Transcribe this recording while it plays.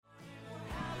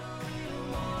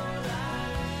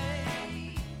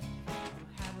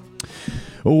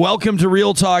Welcome to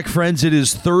Real Talk, friends. It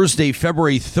is Thursday,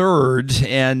 February 3rd,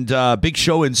 and big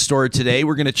show in store today.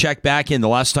 We're going to check back in. The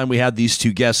last time we had these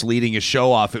two guests leading a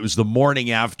show off, it was the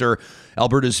morning after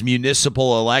Alberta's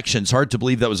municipal elections. Hard to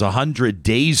believe that was 100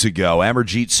 days ago.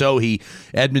 Amarjeet Sohi,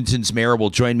 Edmonton's mayor, will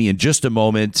join me in just a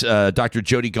moment. Dr.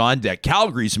 Jyoti Gondek,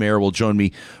 Calgary's mayor, will join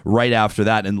me right after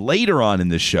that. And later on in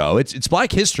the show, it's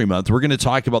Black History Month. We're going to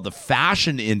talk about the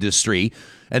fashion industry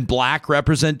and Black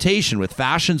representation with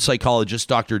fashion psychologist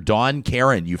Dr. Dawnn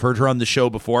Karen. You've heard her on the show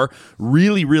before.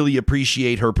 Really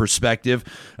appreciate her perspective.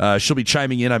 She'll be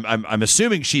chiming in. I'm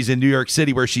assuming she's in New York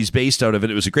City, where she's based out of.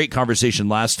 It was a great conversation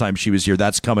last time she was here.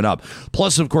 That's coming up.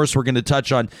 Plus, of course, we're going to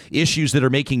touch on issues that are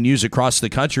making news across the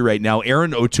country right now.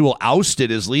 Erin O'Toole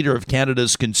ousted as leader of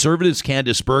Canada's Conservatives.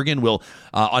 Candice Bergen will,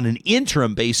 on an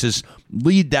interim basis,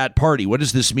 lead that party. What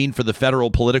does this mean for the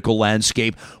federal political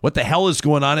landscape? What the hell is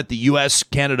going on at the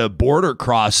U.S.-Canada border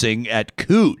crossing at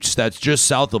Coutts? That's just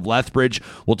south of Lethbridge.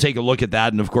 We'll take a look at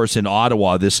that. And, of course, in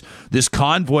Ottawa, this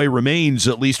convoy remains,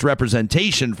 at least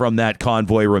representation from that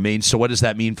convoy remains. So what does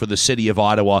that mean for the city of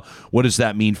Ottawa? What does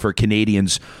that mean for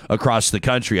Canadians across the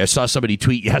country? I saw somebody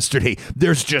tweet yesterday,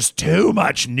 there's just too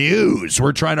much news.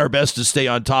 We're trying our best to stay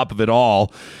on top of it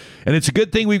all. And it's a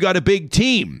good thing we've got a big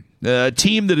team. A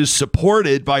team that is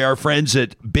supported by our friends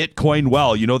at Bitcoin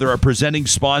Well. You know, they're our presenting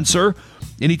sponsor.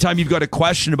 Anytime you've got a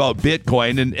question about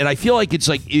Bitcoin, and I feel like it's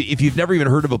like if you've never even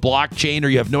heard of a blockchain or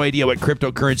you have no idea what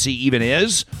cryptocurrency even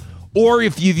is, or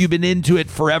if you've been into it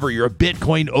forever, you're a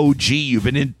Bitcoin OG. You've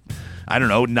been in,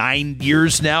 9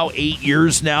 years now, 8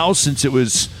 years now since it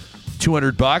was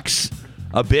 $200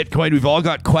 a Bitcoin. We've all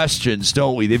got questions,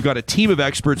 don't we? They've got a team of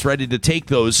experts ready to take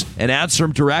those and answer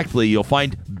them directly. You'll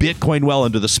find Bitcoin Well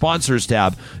under the sponsors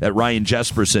tab at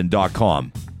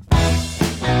ryanjesperson.com.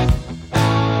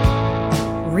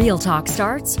 Real Talk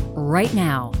starts right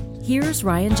now. Here's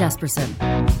Ryan Jesperson.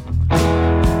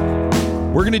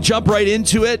 We're going to jump right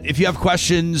into it. If you have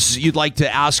questions you'd like to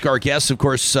ask our guests, of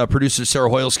course, producer Sarah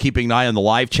Hoyle's keeping an eye on the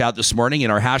live chat this morning,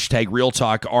 and our hashtag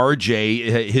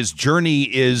RealTalkRJ. His journey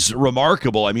is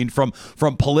remarkable. I mean, from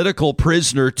political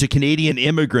prisoner to Canadian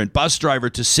immigrant, bus driver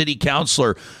to city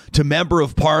councillor to member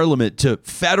of parliament to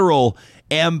federal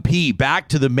MP, back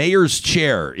to the mayor's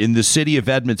chair in the city of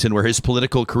Edmonton, where his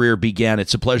political career began.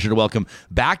 It's a pleasure to welcome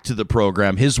back to the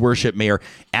program His Worship Mayor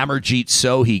Amarjeet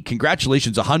Sohi.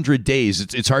 Congratulations, 100 days.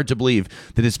 It's hard to believe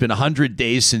that it's been 100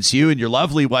 days since you and your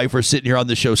lovely wife were sitting here on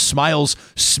the show, smiles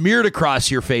smeared across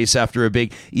your face after a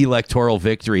big electoral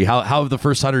victory. How have the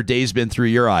first 100 days been through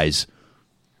your eyes?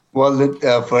 Well,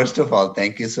 first of all,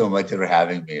 thank you so much for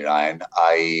having me, Ryan.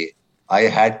 I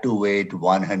had to wait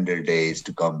 100 days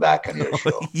to come back on your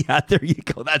show. Yeah, there you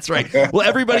go. That's right. Well,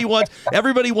 everybody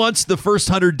wants the first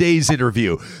 100 days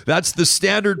interview. That's the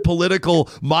standard political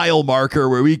mile marker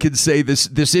where we can say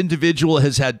this individual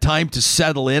has had time to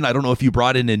settle in. I don't know if you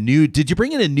brought in did you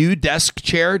bring in a new desk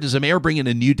chair? Does a mayor bring in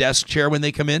a new desk chair when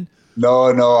they come in?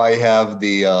 No, I have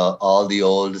the all the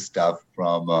old stuff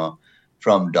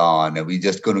from Dawn, and we're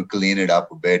just going to clean it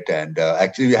up a bit. And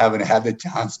actually, we haven't had the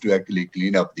chance to actually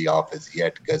clean up the office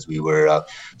yet because we were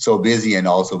so busy, and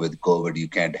also with COVID, you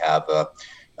can't have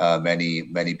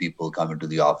many people come into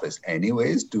the office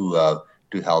anyways to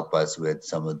help us with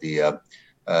some of the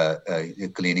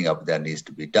cleaning up that needs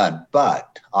to be done.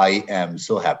 But I am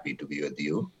so happy to be with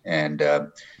you, and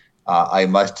I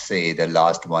must say the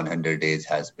last 100 days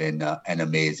has been an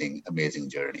amazing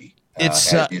journey.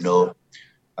 As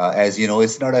you know,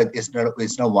 it's not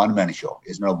a one-man show.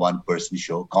 It's not a one-person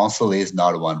show. Council is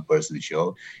not a one-person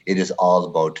show. It is all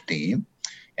about team.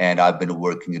 And I've been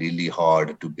working really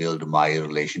hard to build my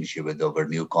relationship with our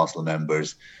new council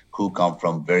members who come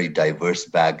from very diverse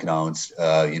backgrounds.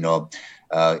 8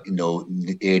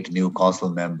 new council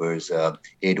members,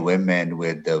 8 women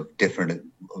with different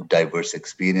diverse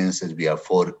experiences. We have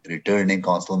 4 returning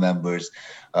council members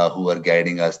who are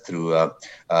guiding us through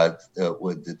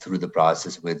the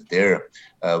process with their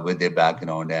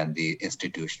background and the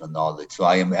institutional knowledge. So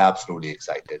I am absolutely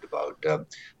excited about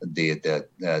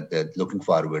the looking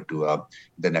forward to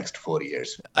the next 4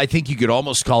 years. I think you could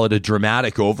almost call it a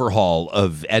dramatic overhaul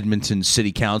of Edmonton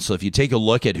City Council. If you take a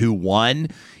look at who won,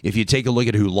 if you take a look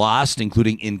at who lost,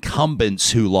 including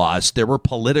incumbents who lost, there were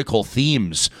political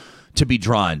themes to be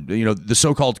drawn. You know, the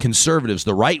so-called conservatives,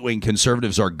 the right-wing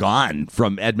conservatives are gone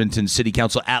from Edmonton City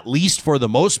Council, at least for the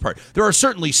most part. There are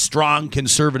certainly strong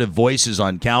conservative voices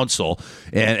on council,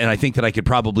 and I think that I could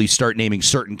probably start naming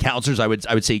certain councillors. I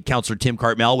would say Councillor Tim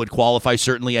Cartmel would qualify,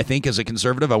 certainly, I think, as a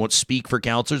conservative. I won't speak for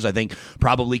councillors. I think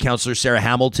probably Councillor Sarah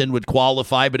Hamilton would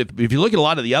qualify, but if you look at a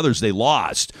lot of the others, they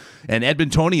lost. And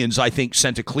Edmontonians, I think,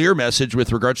 sent a clear message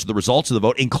with regards to the results of the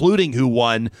vote, including who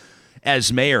won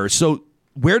as mayor. So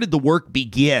where did the work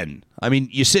begin? I mean,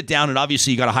 you sit down and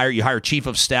obviously you hire chief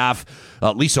of staff,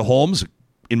 Lisa Holmes,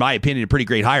 in my opinion, a pretty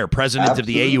great hire, president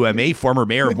Absolutely. Of the AUMA, former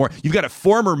mayor of Moore. You've got a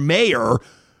former mayor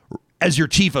as your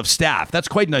chief of staff. That's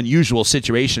quite an unusual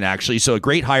situation, actually. So a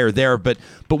great hire there. But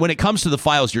when it comes to the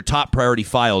files, your top priority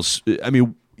files, I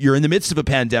mean, you're in the midst of a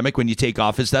pandemic when you take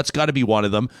office. That's got to be one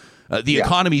of them. The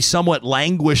economy somewhat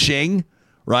languishing,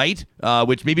 right?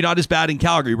 Which maybe not as bad in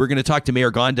Calgary. We're going to talk to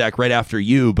Mayor Gondek right after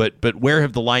you, but where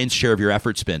have the lion's share of your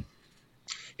efforts been?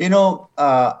 You know,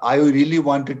 I really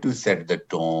wanted to set the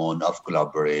tone of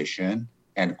collaboration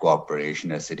and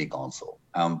cooperation as City Council.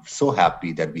 I'm so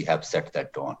happy that we have set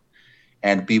that tone.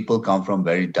 And people come from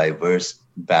very diverse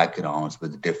backgrounds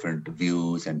with different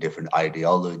views and different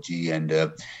ideology, and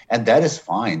that is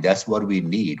fine. That's what we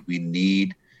need. We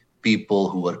need people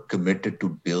who are committed to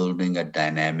building a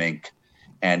dynamic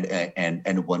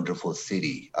and wonderful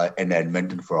city in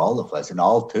Edmonton for all of us. And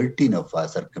all 13 of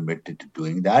us are committed to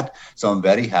doing that. So I'm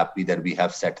very happy that we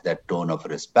have set that tone of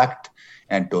respect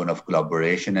and tone of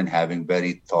collaboration and having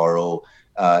very thorough,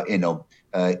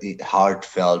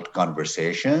 heartfelt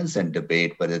conversations and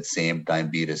debate, but at the same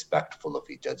time be respectful of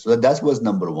each other. So that was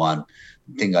number one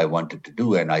thing I wanted to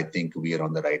do, and I think we are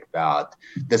on the right path.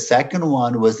 The second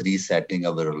one was resetting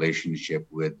our relationship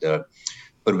with the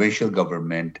provincial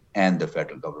government and the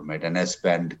federal government. And I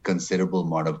spent considerable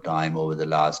amount of time over the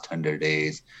last 100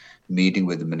 days meeting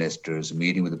with the ministers,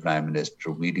 meeting with the prime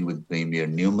minister, meeting with the premier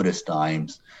numerous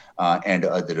times, and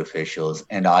other officials.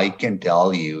 And I can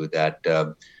tell you that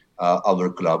our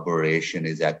collaboration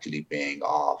is actually paying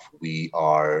off. We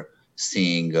are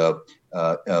seeing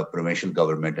provincial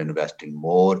government investing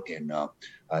more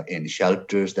in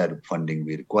shelters, that funding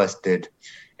we requested,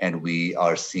 and we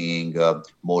are seeing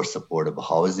more supportive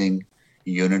housing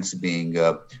units being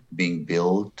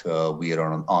built. We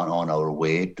are on our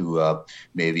way to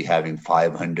maybe having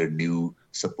 500 new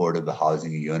supportive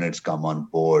housing units come on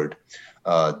board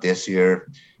this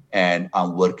year. And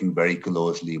I'm working very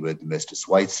closely with Mr.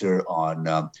 Schweitzer on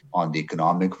the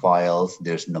economic files.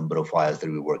 There's a number of files that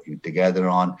we're working together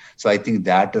on. So I think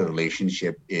that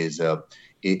relationship is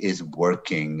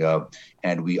working,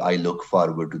 and I look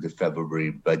forward to the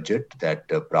February budget that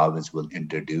the province will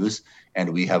introduce.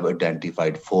 And we have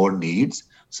identified 4 needs: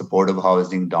 supportive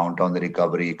housing, downtown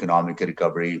recovery, economic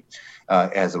recovery,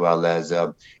 as well as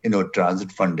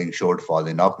transit funding shortfall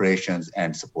in operations,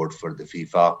 and support for the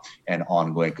FIFA, and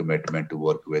ongoing commitment to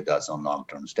work with us on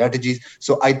long-term strategies.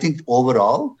 So I think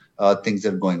overall things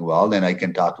are going well, and I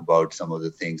can talk about some of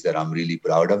the things that I'm really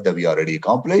proud of that we already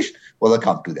accomplished. Well, I'll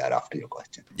come to that after your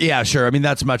question. Yeah, sure. I mean,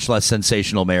 that's much less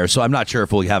sensational, Mayor. So I'm not sure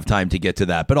if we'll have time to get to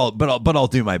that, but I'll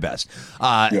do my best.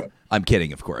 Yeah. I'm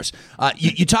kidding, of course.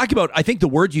 You talk about, I think the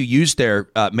word you used there,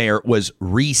 Mayor, was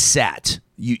reset.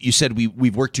 You said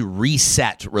we've worked to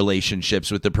reset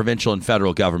relationships with the provincial and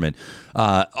federal government.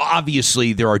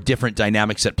 Obviously, there are different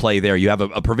dynamics at play there. You have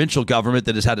a provincial government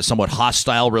that has had a somewhat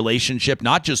hostile relationship,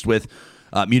 not just with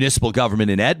municipal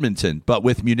government in Edmonton, but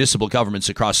with municipal governments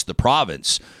across the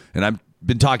province. And I've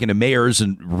been talking to mayors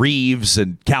and reeves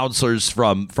and councillors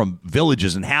from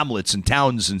villages and hamlets and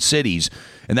towns and cities,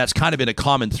 and that's kind of been a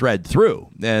common thread through.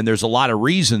 And there's a lot of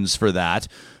reasons for that,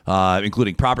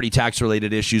 including property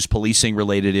tax-related issues,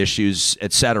 policing-related issues,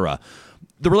 etc.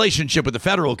 The relationship with the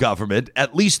federal government,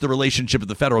 at least the relationship of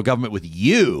the federal government with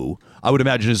you, I would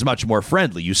imagine is much more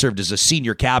friendly. You served as a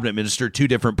senior cabinet minister, 2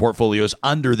 different portfolios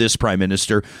under this prime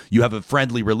minister. You have a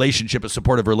friendly relationship, a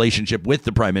supportive relationship with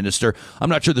the prime minister.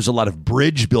 I'm not sure there's a lot of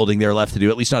bridge building there left to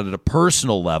do, at least not at a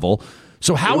personal level.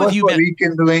 So how have you been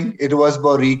rekindling? It was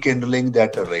about rekindling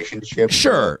that relationship.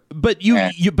 Sure, but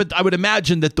but I would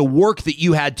imagine that the work that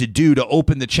you had to do to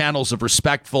open the channels of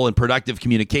respectful and productive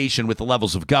communication with the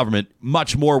levels of government,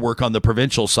 much more work on the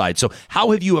provincial side. So how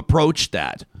have you approached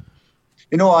that?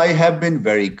 I have been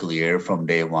very clear from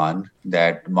day one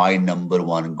that my number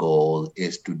one goal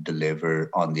is to deliver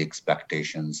on the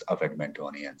expectations of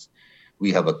Edmontonians.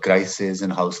 We have a crisis in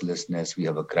houselessness. We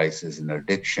have a crisis in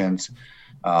addictions.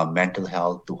 Mental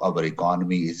health. Our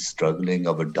economy is struggling.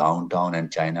 Our downtown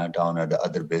and Chinatown and the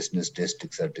other business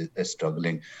districts are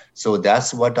struggling. So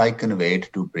that's what I conveyed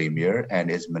to Premier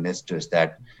and his ministers,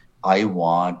 that I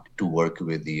want to work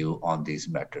with you on these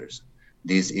matters,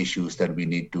 these issues that we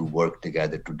need to work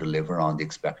together to deliver on the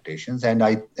expectations. And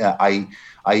I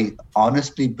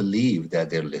honestly believe that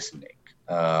they're listening.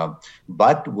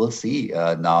 But we'll see.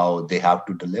 Now they have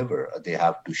to deliver. They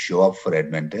have to show up for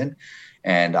Edmonton,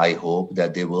 and I hope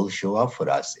that they will show up for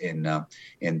us in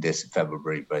this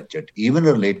February budget. Even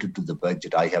related to the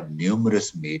budget, I have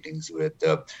numerous meetings with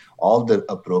all the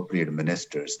appropriate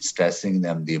ministers, stressing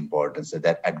them the importance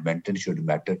that Edmonton should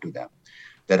matter to them,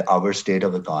 that our state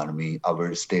of economy,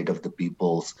 our state of the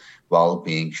people's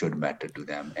well-being should matter to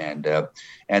them.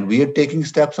 And we are taking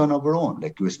steps on our own.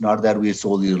 Like, it's not that we are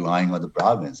solely relying on the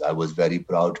province. I was very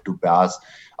proud to pass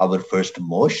our first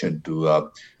motion to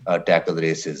tackle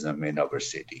racism in our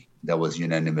city. That was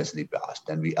unanimously passed.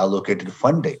 And we allocated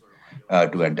funding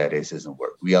to anti-racism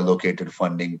work. We allocated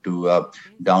funding to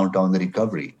downtown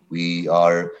recovery. We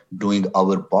are doing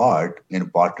our part in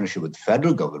partnership with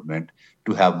federal government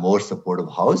to have more supportive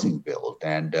housing built.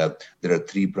 And there are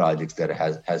 3 projects that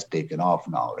has taken off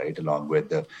now, right, along with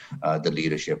the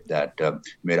leadership that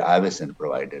Mayor Avison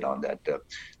provided on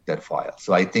that file.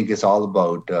 So I think it's all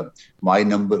about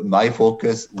my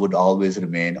focus would always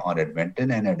remain on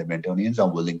Edmonton and Edmontonians.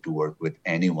 I'm willing to work with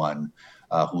anyone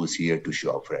who's here to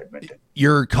show up for Edmonton.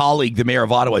 Your colleague, the mayor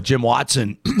of Ottawa, Jim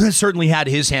Watson, certainly had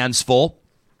his hands full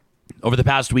over the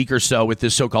past week or so with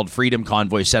this so-called Freedom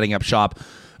Convoy setting up shop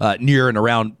near and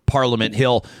around Parliament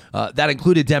Hill. That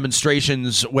included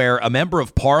demonstrations where a member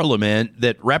of Parliament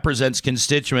that represents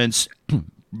constituents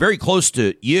very close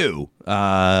to you,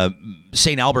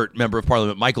 St. Albert Member of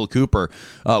Parliament Michael Cooper,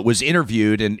 was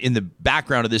interviewed. And in the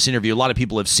background of this interview, a lot of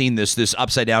people have seen this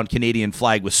upside-down Canadian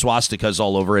flag with swastikas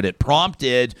all over it. It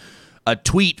prompted a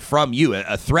tweet from you,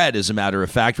 a thread, as a matter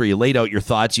of fact, where you laid out your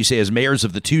thoughts. You say, as mayors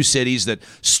of the 2 cities that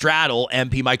straddle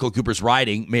MP Michael Cooper's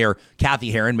riding, Mayor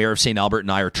Kathy Heron, Mayor of St. Albert,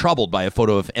 and I are troubled by a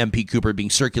photo of MP Cooper being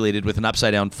circulated with an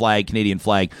upside-down flag, Canadian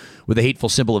flag, with a hateful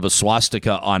symbol of a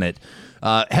swastika on it.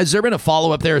 Has there been a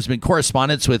follow-up there? Has been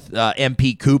correspondence with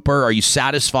MP Cooper? Are you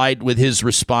satisfied with his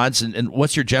response? And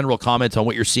what's your general comment on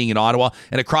what you're seeing in Ottawa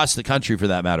and across the country, for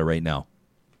that matter, right now?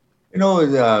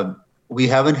 We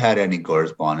haven't had any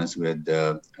correspondence with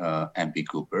MP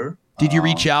Cooper. Did you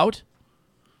reach out?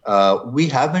 We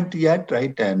haven't yet,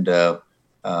 right? And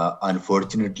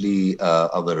unfortunately,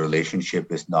 our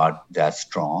relationship is not that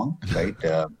strong, right?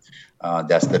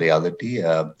 That's the reality.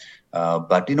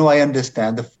 But, I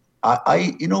understand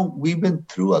we've been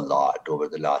through a lot over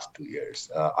the last 2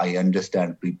 years. I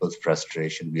understand people's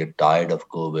frustration. We are tired of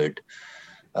COVID.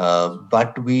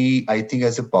 But I think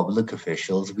as a public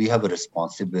officials, we have a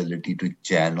responsibility to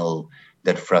channel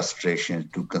that frustration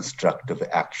to constructive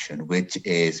action, which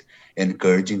is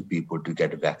encouraging people to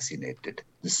get vaccinated.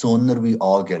 The sooner we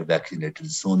all get vaccinated, the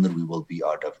sooner we will be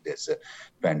out of this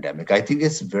pandemic. I think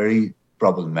it's very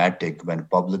problematic when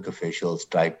public officials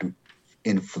try to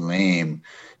inflame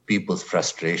people's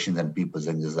frustrations and people's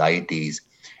anxieties,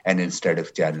 and instead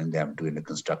of channeling them to in a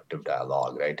constructive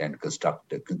dialogue, right, and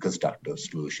constructive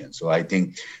solution. So I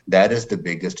think that is the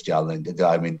biggest challenge,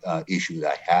 issue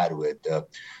that I had with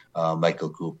Michael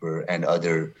Cooper and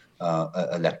other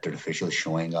elected officials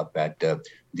showing up at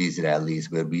these rallies,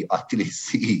 where we actually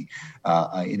see,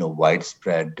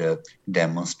 widespread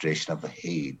demonstration of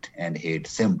hate and hate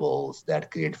symbols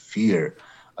that create fear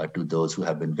to those who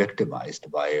have been victimized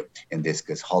by, in this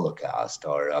case, Holocaust,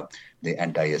 or the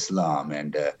anti-Islam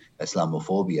and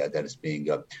Islamophobia that is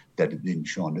being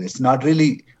shown. It's not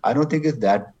really. I don't think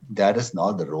that is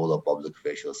not the role of public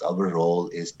officials. Our role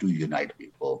is to unite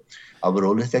people. Our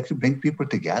role is to actually bring people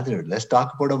together. Let's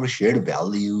talk about our shared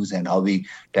values and how we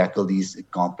tackle these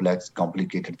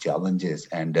complicated challenges,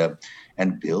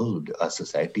 and build a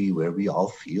society where we all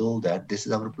feel that this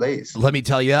is our place. Let me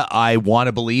tell you, I want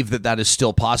to believe that is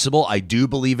still possible. I do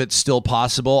believe it's still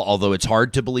possible, although it's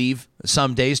hard to believe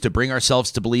some days, to bring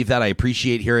ourselves to believe that. I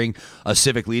appreciate hearing a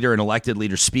civic leader and elected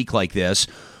leader speak like this.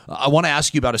 I want to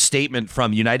ask you about a statement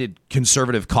from United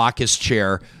Conservative Caucus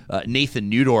Chair Nathan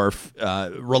Neudorf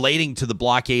relating to the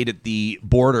blockade at the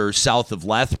border south of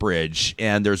Lethbridge.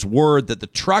 And there's word that the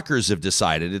truckers have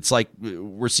decided. It's like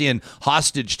we're seeing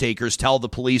hostage takers tell the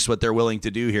police what they're willing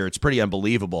to do here. It's pretty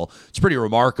unbelievable. It's pretty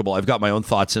remarkable. I've got my own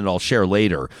thoughts in it I'll share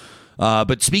later.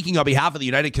 But speaking on behalf of the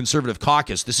United Conservative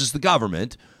Caucus, this is the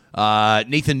government.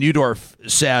 Nathan Neudorf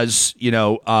says,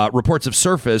 reports have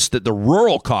surfaced that the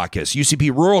Rural Caucus,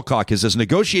 UCP Rural Caucus, has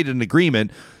negotiated an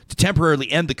agreement to temporarily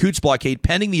end the Coutts blockade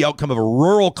pending the outcome of a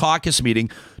Rural Caucus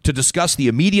meeting to discuss the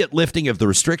immediate lifting of the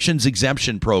Restrictions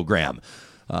Exemption Program.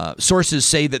 Sources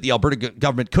say that the Alberta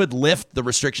government could lift the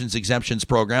restrictions exemptions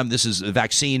program. This is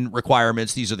vaccine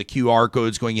requirements. These are the QR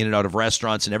codes going in and out of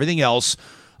restaurants and everything else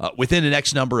within the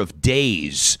next number of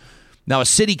days. Now, a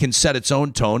city can set its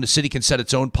own tone. A city can set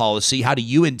its own policy. How do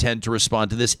you intend to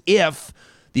respond to this if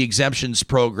the exemptions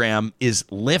program is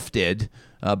lifted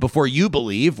before you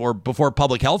believe or before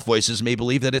public health voices may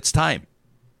believe that it's time?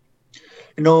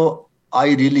 I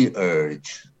really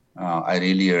urge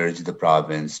the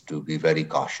province to be very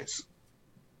cautious.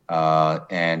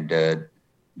 And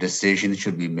decisions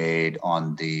should be made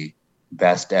on the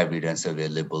best evidence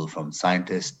available from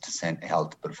scientists and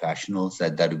health professionals,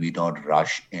 that we don't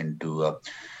rush into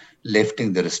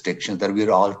lifting the restrictions that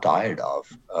we're all tired of.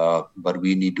 But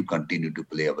we need to continue to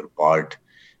play our part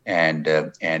and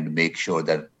make sure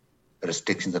that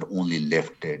restrictions are only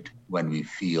lifted when we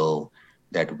feel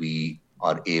that we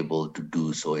are able to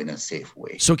do so in a safe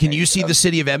way. So can you see the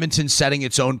city of Edmonton setting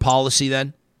its own policy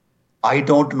then? I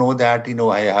don't know that.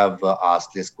 I have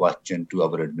asked this question to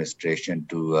our administration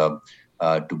to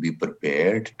be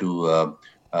prepared to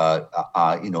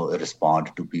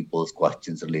respond to people's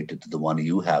questions related to the one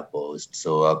you have posed.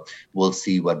 So we'll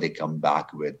see what they come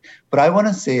back with. But I want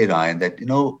to say, Ryan, that,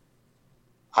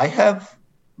 I have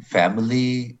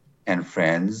family and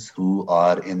friends who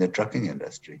are in the trucking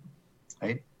industry,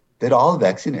 right? They're all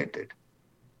vaccinated.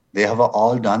 They have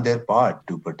all done their part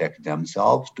to protect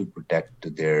themselves, to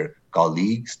protect their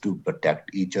colleagues, to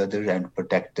protect each other, and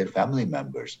protect their family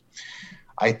members.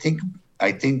 I think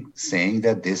saying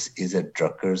that this is a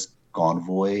truckers'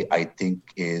 convoy,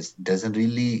 doesn't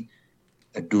really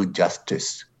do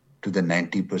justice to the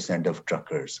 90% of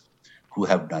truckers who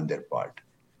have done their part.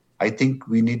 I think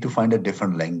we need to find a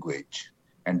different language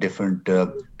and different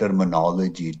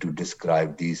terminology to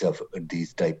describe these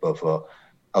type of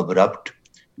abrupt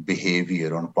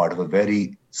behavior on part of a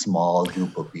very small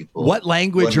group of people. What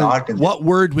language or what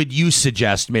word would you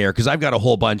suggest, Mayor? Because I've got a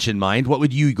whole bunch in mind. What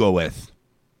would you go with?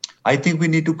 I think we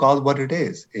need to call it what it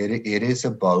is. It is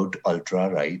about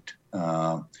ultra-right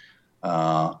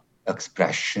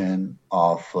expression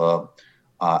of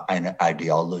an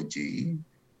ideology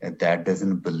that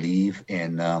doesn't believe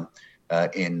in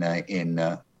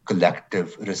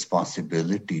collective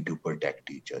responsibility to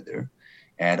protect each other,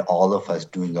 and all of us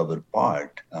doing our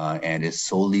part, and is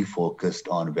solely focused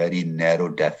on very narrow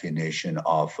definition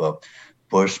of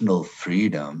personal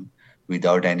freedom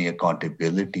without any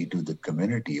accountability to the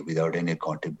community, without any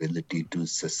accountability to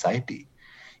society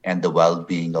and the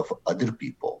well-being of other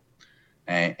people.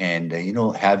 I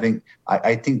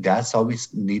think that's how we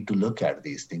need to look at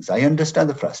these things. I understand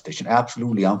the frustration.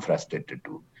 Absolutely, I'm frustrated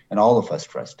too, and all of us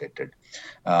frustrated.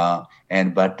 But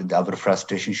our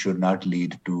frustration should not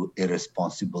lead to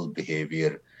irresponsible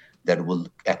behavior that will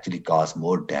actually cause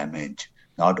more damage,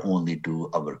 not only to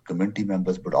our community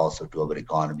members, but also to our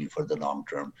economy for the long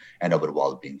term and our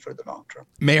well-being for the long term.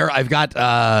 Mayor, I've got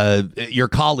your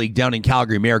colleague down in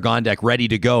Calgary, Mayor Gondek, ready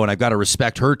to go, and I've got to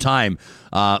respect her time.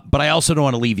 But I also don't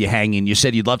want to leave you hanging. You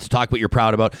said you'd love to talk what you're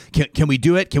proud about. Can we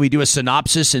do it? Can we do a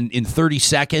synopsis in 30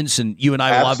 seconds? And you and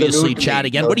I will obviously chat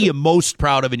again. What are you most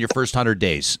proud of in your first 100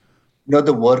 days?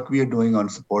 The work we are doing on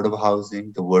supportive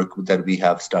housing, the work that we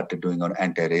have started doing on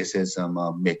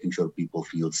anti-racism, making sure people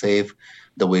feel safe,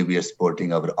 the way we are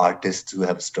supporting our artists who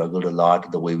have struggled a lot,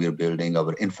 the way we are building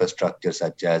our infrastructure,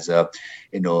 such as,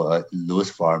 Lewis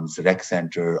Farms Rec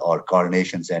Center or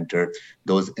Coronation Center.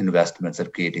 Those investments are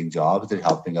creating jobs. They're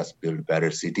helping us build better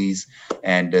cities,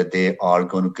 and they are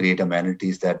going to create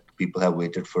amenities that people have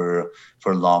waited for a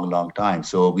long, long time.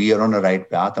 So we are on the right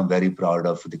path. I'm very proud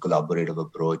of the collaborative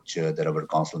approach that our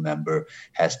council member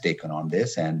has taken on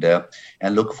this, and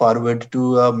look forward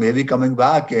to maybe coming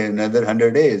back in another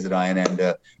 100 days, Ryan, and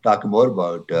talk more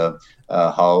about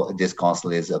how this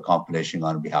council is accomplishing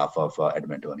on behalf of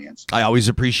Edmontonians. I always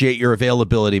appreciate your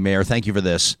availability, Mayor. Thank you for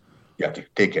this. Yeah,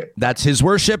 take care. That's His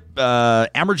Worship,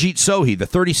 Amarjeet Sohi, the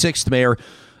 36th Mayor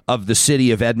of the City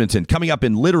of Edmonton. Coming up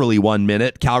in literally 1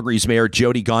 minute, Calgary's Mayor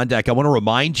Jyoti Gondek. I want to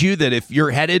remind you that if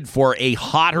you're headed for a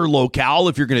hotter locale,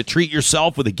 if you're going to treat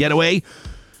yourself with a getaway,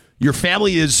 your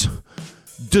family is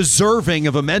deserving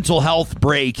of a mental health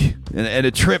break and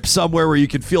a trip somewhere where you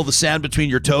can feel the sand between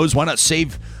your toes. Why not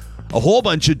save a whole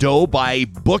bunch of dough by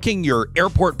booking your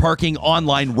airport parking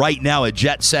online right now at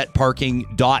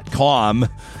jetsetparking.com.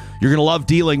 You're going to love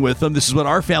dealing with them. This is what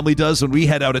our family does when we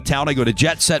head out of town. I go to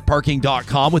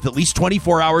jetsetparking.com with at least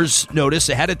 24 hours notice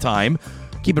ahead of time.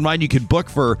 Keep in mind, you can book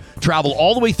for travel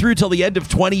all the way through till the end of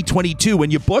 2022.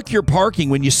 When you book your parking,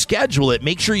 when you schedule it,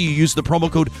 make sure you use the promo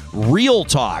code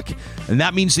REALTALK. And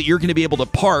that means that you're going to be able to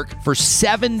park for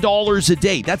 $7 a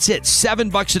day. That's it,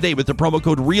 $7 a day with the promo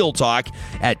code REALTALK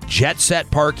at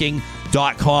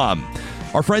jetsetparking.com.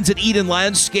 Our friends at Eden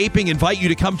Landscaping invite you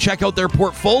to come check out their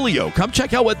portfolio. Come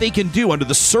check out what they can do under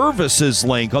the services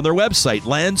link on their website,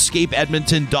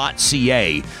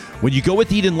 landscapeedmonton.ca. When you go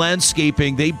with Eden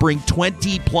Landscaping, they bring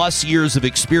 20-plus years of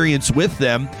experience with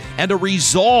them and a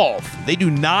resolve. They do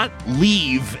not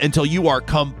leave until you are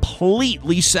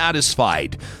completely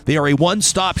satisfied. They are a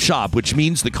one-stop shop, which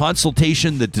means the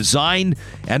consultation, the design,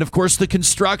 and, of course, the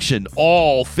construction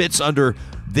all fits under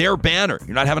their banner.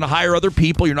 You're not having to hire other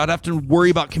people. You're not having to worry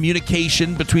about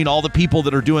communication between all the people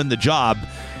that are doing the job.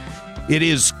 It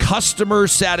is customer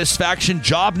satisfaction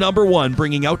job number one,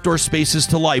 bringing outdoor spaces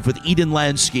to life with Eden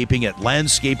Landscaping at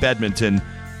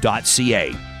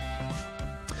landscapeedmonton.ca.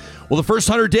 Well, the first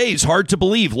 100 days, hard to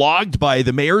believe, logged by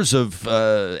the mayors of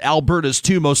Alberta's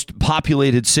two most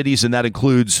populated cities, and that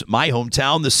includes my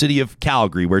hometown, the city of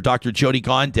Calgary, where Dr. Jyoti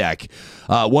Gondek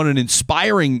won an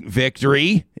inspiring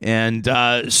victory and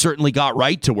certainly got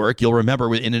right to work. You'll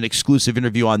remember in an exclusive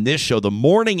interview on this show, the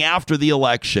morning after the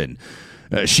election,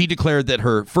 she declared that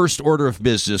her first order of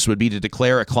business would be to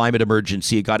declare a climate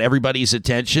emergency. It got everybody's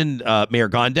attention. Mayor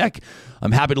Gondek,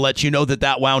 I'm happy to let you know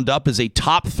that wound up as a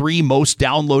top 3 most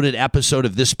downloaded episode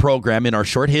of this program in our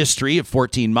short history of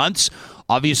 14 months.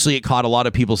 Obviously, it caught a lot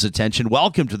of people's attention.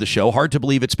 Welcome to the show. Hard to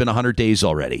believe it's been 100 days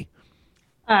already.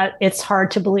 It's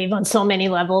hard to believe on so many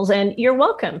levels, and you're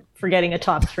welcome for getting a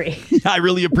top 3. I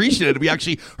really appreciate it. We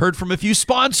actually heard from a few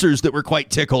sponsors that were quite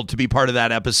tickled to be part of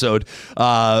that episode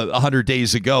 100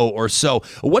 days ago or so.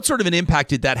 What sort of an impact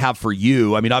did that have for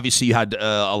you? I mean, obviously you had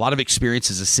a lot of experience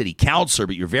as a city councilor,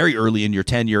 but you're very early in your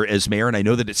tenure as mayor, and I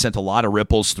know that it sent a lot of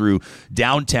ripples through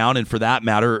downtown and, for that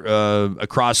matter,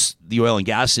 across the oil and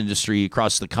gas industry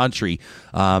across the country.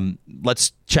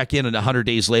 Let's check in 100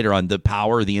 days later on the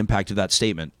power, the impact of that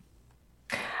statement.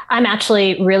 I'm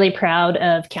actually really proud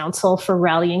of council for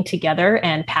rallying together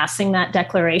and passing that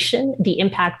declaration. The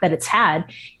impact that it's had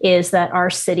is that our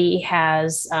city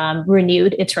has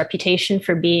renewed its reputation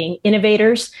for being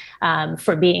innovators,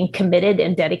 for being committed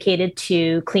and dedicated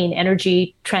to clean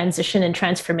energy transition and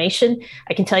transformation.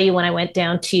 I can tell you, when I went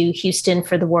down to Houston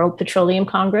for the World Petroleum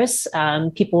Congress,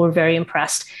 people were very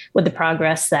impressed with the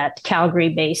progress that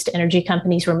Calgary-based energy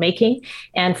companies were making.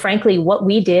 And frankly, what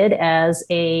we did as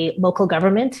a local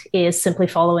government is simply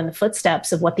follow in the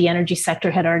footsteps of what the energy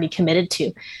sector had already committed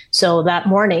to. So that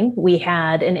morning, we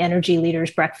had an energy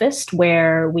leaders breakfast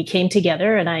where we came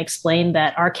together and I explained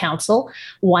that our council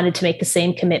wanted to make the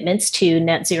same commitments to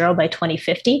net zero by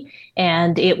 2050.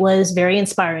 And it was very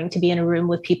inspiring to be in a room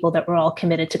with people that were all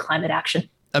committed to climate action.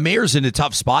 A mayor's in a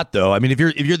tough spot, though. I mean, if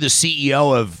you're the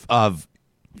CEO of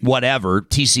whatever,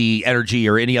 TC Energy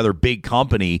or any other big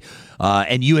company,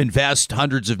 and you invest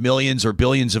hundreds of millions or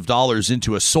billions of dollars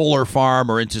into a solar farm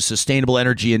or into sustainable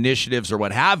energy initiatives or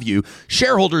what have you,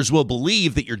 shareholders will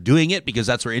believe that you're doing it because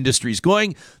that's where industry's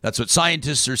going. That's what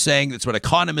scientists are saying. That's what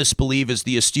economists believe is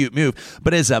the astute move.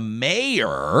 But as a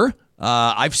mayor,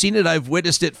 I've seen it. I've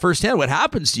witnessed it firsthand. What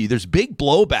happens to you? There's big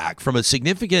blowback from a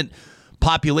significant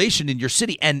population in your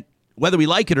city. And whether we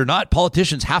like it or not,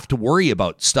 politicians have to worry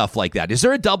about stuff like that. Is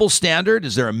there a double standard?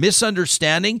 Is there a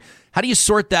misunderstanding? How do you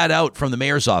sort that out from the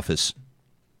mayor's office?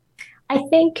 I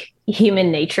think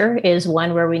human nature is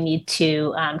one where we need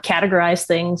to categorize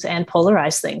things and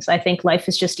polarize things. I think life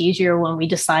is just easier when we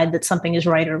decide that something is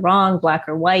right or wrong, black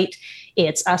or white,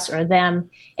 it's us or them.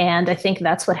 And I think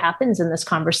that's what happens in this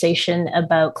conversation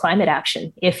about climate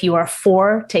action. If you are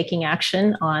for taking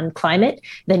action on climate,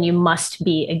 then you must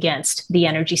be against the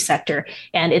energy sector.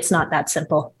 And it's not that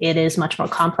simple. It is much more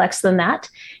complex than that.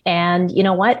 And you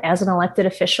know what? As an elected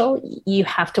official, you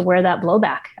have to wear that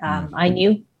blowback. I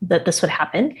knew that this would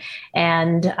happen.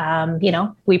 And,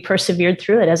 we persevered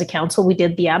through it as a council. We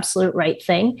did the absolute right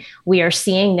thing. We are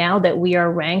seeing now that we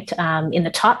are ranked in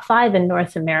the top 5 in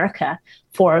North America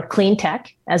for clean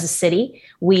tech as a city.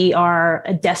 We are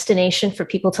a destination for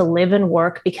people to live and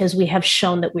work because we have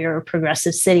shown that we are a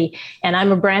progressive city. And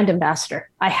I'm a brand ambassador.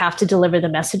 I have to deliver the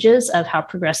messages of how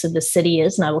progressive this city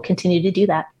is, and I will continue to do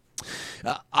that.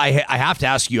 I have to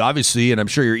ask you, obviously, and I'm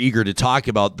sure you're eager to talk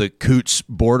about the Coutts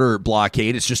border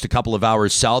blockade. It's just a couple of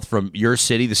hours south from your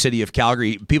city, the city of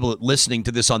Calgary. People listening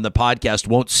to this on the podcast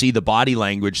won't see the body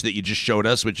language that you just showed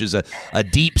us, which is a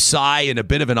deep sigh and a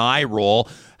bit of an eye roll.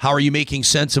 How are you making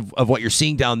sense of what you're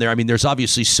seeing down there? I mean, there's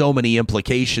obviously so many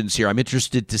implications here. I'm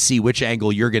interested to see which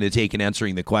angle you're going to take in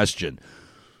answering the question.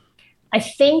 I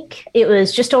think it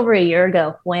was just over a year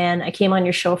ago when I came on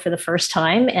your show for the first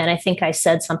time. And I think I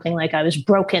said something like I was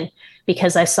broken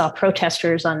because I saw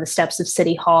protesters on the steps of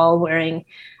City Hall wearing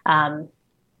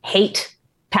hate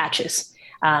patches,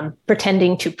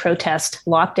 pretending to protest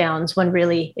lockdowns when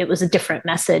really it was a different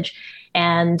message.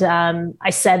 And I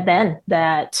said then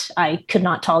that I could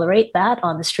not tolerate that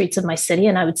on the streets of my city,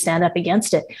 and I would stand up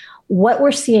against it. What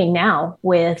we're seeing now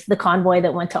with the convoy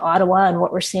that went to Ottawa and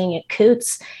what we're seeing at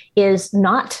Coutts is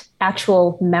not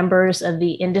actual members of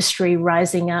the industry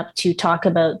rising up to talk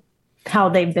about how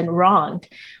they've been wronged.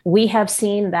 We have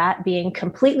seen that being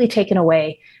completely taken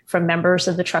away from members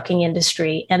of the trucking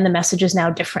industry, and the message is now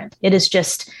different. It is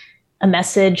just a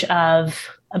message of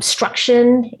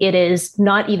obstruction. It is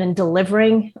not even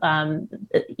delivering,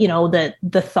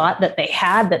 the thought that they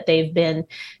had, that they've been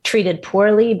treated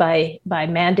poorly by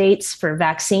mandates for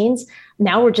vaccines.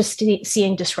 Now we're just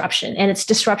seeing disruption, and it's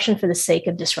disruption for the sake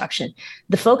of disruption.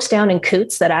 The folks down in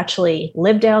Coutts that actually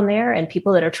live down there and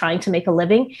people that are trying to make a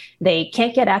living, they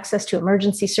can't get access to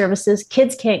emergency services.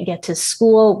 Kids can't get to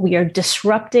school. We are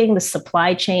disrupting the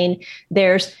supply chain.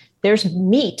 There's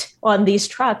meat on these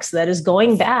trucks that is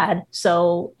going bad.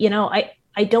 So,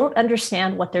 I don't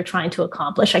understand what they're trying to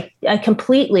accomplish. I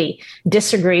completely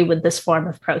disagree with this form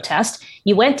of protest.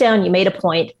 You went down, you made a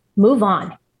point, move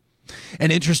on.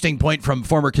 An interesting point from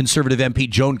former Conservative MP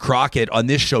Joan Crockett on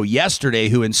this show yesterday,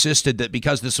 who insisted that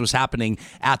because this was happening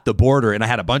at the border, and I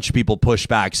had a bunch of people push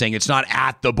back saying it's not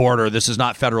at the border, this is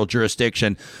not federal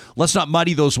jurisdiction. Let's not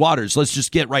muddy those waters. Let's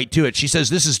just get right to it. She says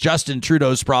this is Justin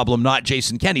Trudeau's problem, not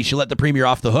Jason Kenney. She let the premier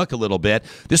off the hook a little bit.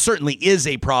 This certainly is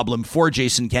a problem for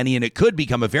Jason Kenney, and it could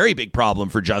become a very big problem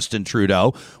for Justin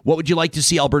Trudeau. What would you like to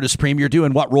see Alberta's premier do,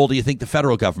 and what role do you think the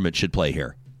federal government should play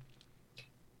here?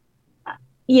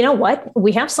 You know what?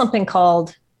 We have something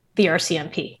called the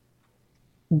RCMP.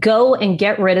 Go and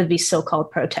get rid of these so-called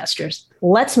protesters.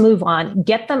 Let's move on.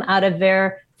 Get them out of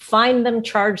there. Find them,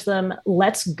 charge them.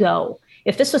 Let's go.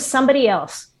 If this was somebody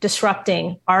else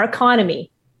disrupting our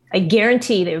economy, I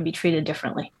guarantee they would be treated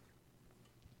differently.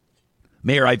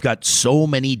 Mayor, I've got so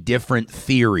many different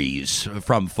theories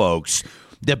from folks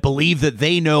that believe that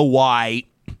they know why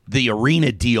the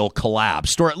arena deal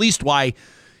collapsed, or at least why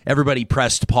everybody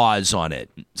pressed pause on it.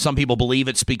 Some people believe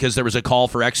it's because there was a call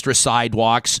for extra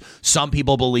sidewalks. Some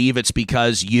people believe it's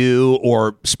because you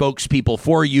or spokespeople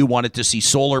for you wanted to see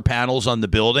solar panels on the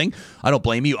building. I don't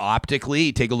blame you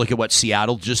optically. Take a look at what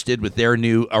Seattle just did with their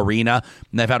new arena.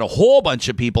 And I've had a whole bunch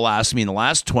of people ask me in the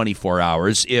last 24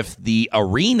 hours if the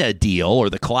arena deal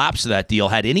or the collapse of that deal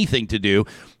had anything to do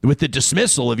with the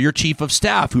dismissal of your chief of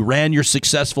staff who ran your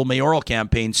successful mayoral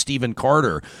campaign, Stephen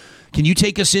Carter. Can you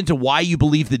take us into why you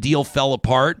believe the deal fell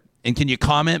apart? And can you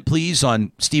comment, please,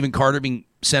 on Stephen Carter being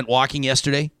sent walking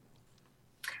yesterday?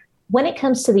 When it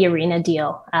comes to the arena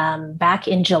deal, back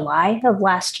in July of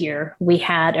last year, we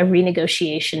had a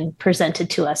renegotiation presented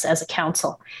to us as a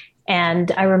council.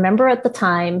 And I remember at the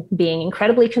time being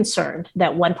incredibly concerned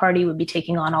that one party would be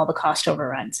taking on all the cost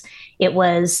overruns. It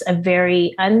was a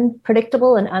very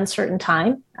unpredictable and uncertain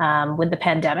time with the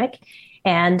pandemic.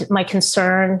 And my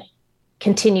concern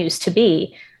continues to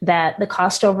be that the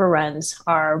cost overruns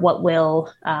are what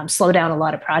will slow down a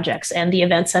lot of projects. And the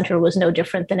event center was no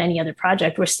different than any other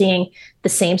project. We're seeing the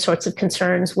same sorts of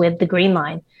concerns with the Green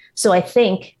Line. So I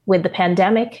think with the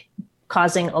pandemic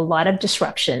causing a lot of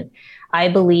disruption, I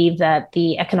believe that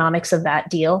the economics of that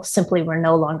deal simply were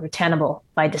no longer tenable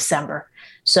by December.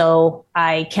 So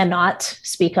I cannot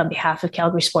speak on behalf of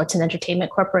Calgary Sports and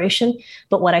Entertainment Corporation,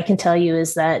 but what I can tell you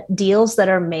is that deals that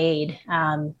are made,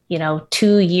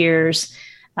 2 years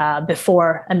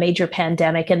before a major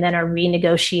pandemic and then are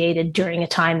renegotiated during a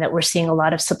time that we're seeing a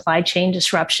lot of supply chain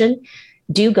disruption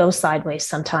do go sideways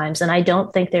sometimes. And I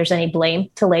don't think there's any blame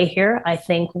to lay here. I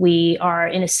think we are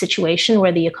in a situation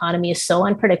where the economy is so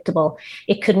unpredictable,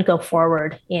 it couldn't go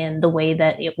forward in the way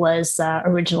that it was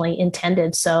originally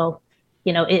intended. So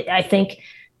I think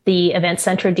the event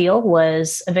center deal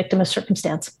was a victim of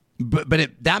circumstance. But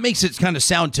that makes it kind of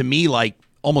sound to me like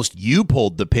almost you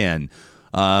pulled the pin,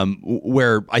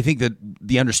 where I think that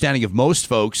the understanding of most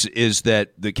folks is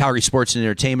that the Calgary Sports and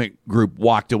Entertainment Group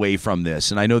walked away from this.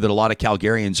 And I know that a lot of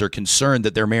Calgarians are concerned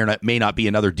that there may not be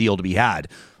another deal to be had.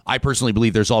 I personally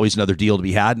believe there's always another deal to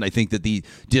be had, and I think that the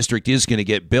district is going to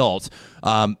get built.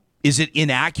 Is it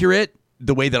inaccurate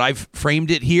the way that I've framed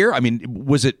it here? I mean,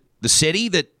 was it the city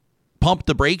that pumped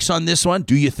the brakes on this one?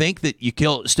 Do you think that you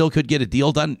still could get a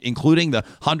deal done, including the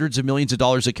hundreds of millions of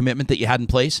dollars of commitment that you had in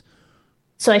place?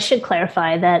 So I should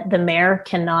clarify that the mayor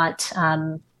cannot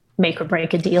make or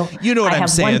break a deal. You know what I'm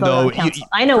saying, though.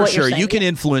 I know what you're saying. You can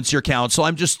influence your council.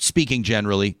 I'm just speaking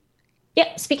generally.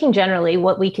 Yeah, speaking generally,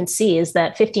 what we can see is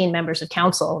that 15 members of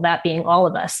council, that being all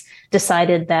of us,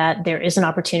 decided that there is an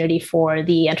opportunity for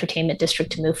the entertainment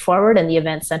district to move forward, and the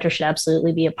event center should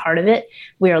absolutely be a part of it.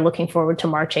 We are looking forward to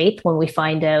March 8th when we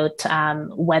find out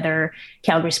whether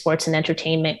Calgary Sports and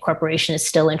Entertainment Corporation is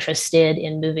still interested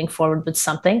in moving forward with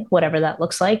something, whatever that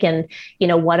looks like, and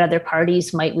what other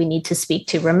parties might we need to speak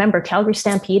to. Remember, Calgary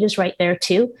Stampede is right there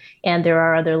too, and there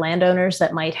are other landowners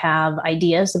that might have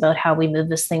ideas about how we move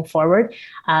this thing forward.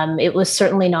 It was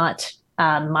certainly not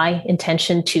my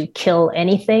intention to kill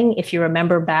anything. If you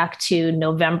remember back to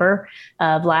November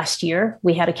of last year,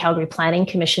 we had a Calgary Planning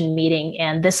Commission meeting,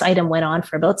 and this item went on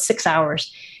for about 6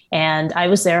 hours. And I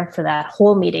was there for that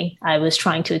whole meeting. I was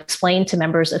trying to explain to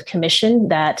members of commission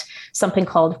that something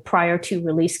called prior to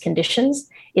release conditions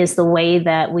is the way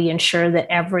that we ensure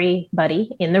that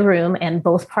everybody in the room and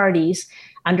both parties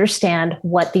understand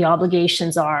what the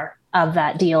obligations are of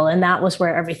that deal. And that was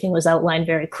where everything was outlined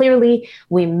very clearly.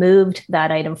 We moved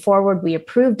that item forward. We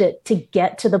approved it to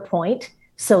get to the point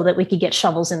so that we could get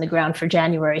shovels in the ground for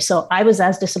January. So I was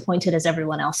as disappointed as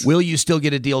everyone else. Will you still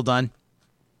get a deal done?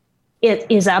 It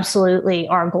is absolutely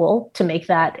our goal to make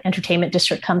that entertainment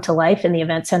district come to life, and the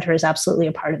event center is absolutely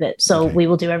a part of it. So we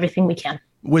will do everything we can.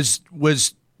 Was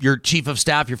your chief of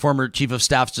staff, your former chief of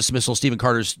staff's dismissal, Stephen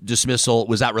Carter's dismissal,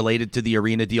 was that related to the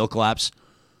arena deal collapse?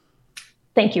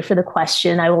 Thank you for the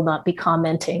question. I will not be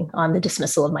commenting on the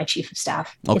dismissal of my chief of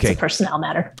staff. Okay. It's a personnel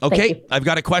matter. Okay. I've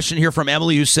got a question here from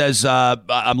Emily who says,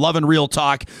 I'm loving Real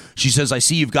Talk. She says, I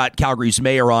see you've got Calgary's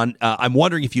mayor on. I'm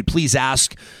wondering if you'd please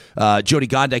ask Jyoti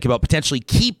Gondek about potentially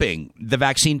keeping the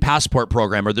vaccine passport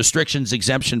program or the Restrictions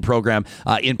Exemption Program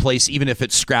in place, even if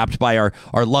it's scrapped by our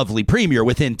lovely premier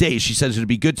within days. She says it would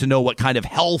be good to know what kind of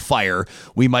hellfire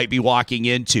we might be walking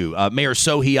into. Mayor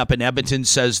Sohi up in Edmonton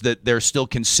says that they're still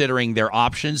considering their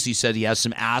options. He said he has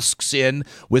some asks in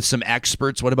with some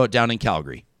experts. What about down in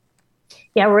Calgary?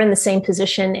 Yeah, we're in the same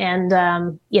position.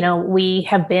 And, we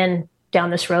have been down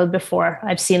this road before.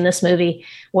 I've seen this movie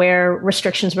where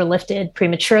restrictions were lifted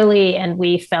prematurely and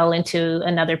we fell into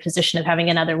another position of having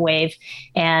another wave.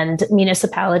 And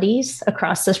municipalities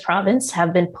across this province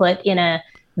have been put in a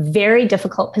very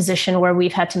difficult position where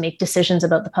we've had to make decisions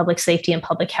about the public safety and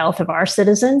public health of our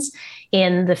citizens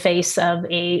in the face of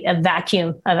a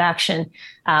vacuum of action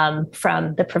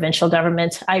from the provincial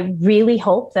government. I really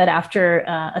hope that after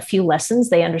a few lessons,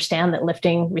 they understand that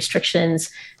lifting restrictions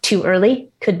too early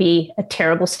could be a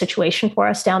terrible situation for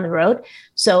us down the road.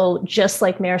 So just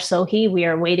like Mayor Sohi, we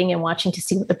are waiting and watching to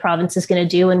see what the province is going to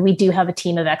do. And we do have a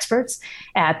team of experts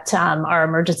at our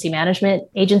emergency management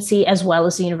agency, as well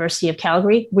as the University of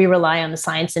Calgary. We rely on the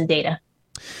science and data.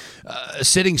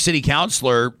 Sitting city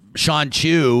councillor Sean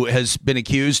Chu has been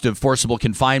accused of forcible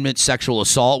confinement, sexual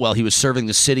assault while he was serving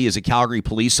the city as a Calgary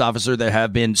police officer. There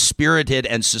have been spirited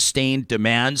and sustained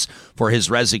demands for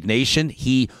his resignation.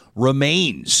 He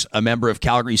remains a member of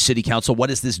Calgary City Council.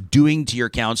 What is this doing to your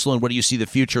council, and what do you see the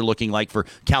future looking like for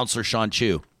Councillor Sean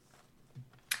Chu?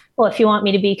 Well, if you want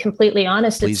me to be completely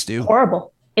honest, Please do.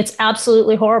 Horrible. It's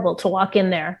absolutely horrible to walk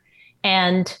in there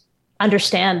and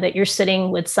understand that you're sitting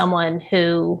with someone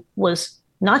who was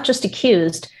not just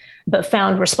accused, but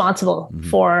found responsible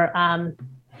for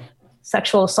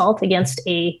sexual assault against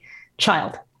a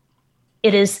child.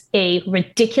 It is a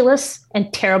ridiculous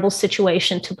and terrible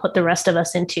situation to put the rest of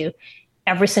us into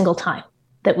every single time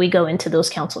that we go into those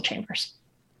council chambers.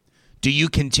 Do you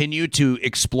continue to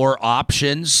explore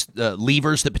options,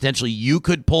 levers that potentially you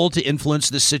could pull to influence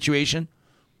this situation?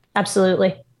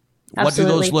 Absolutely. What do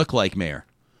those look like, Mayor?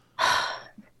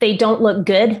 They don't look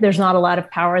good. There's not a lot of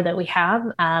power that we have.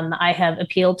 I have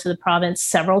appealed to the province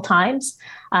several times.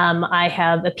 I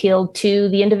have appealed to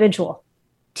the individual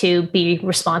to be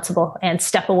responsible and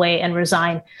step away and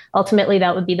resign. Ultimately,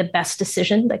 that would be the best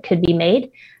decision that could be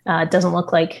made. It doesn't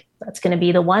look like that's going to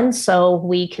be the one. So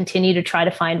we continue to try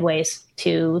to find ways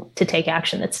to take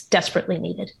action that's desperately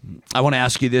needed. I want to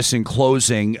ask you this in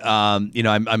closing. I'm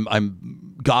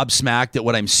gobsmacked at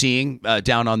what I'm seeing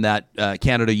down on that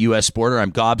Canada-U.S. border.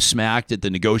 I'm gobsmacked at the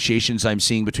negotiations I'm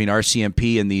seeing between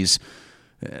RCMP and these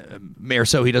Mayor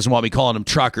Sohi doesn't want me calling them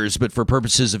truckers, but for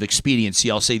purposes of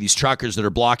expediency, I'll say these truckers that are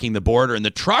blocking the border, and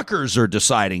the truckers are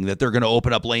deciding that they're going to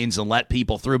open up lanes and let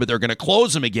people through, but they're going to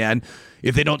close them again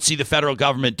if they don't see the federal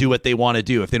government do what they want to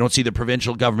do, if they don't see the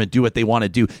provincial government do what they want to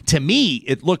do. To me,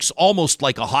 it looks almost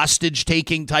like a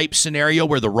hostage-taking type scenario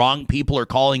where the wrong people are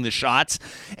calling the shots.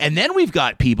 And then we've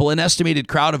got people, an estimated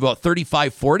crowd of about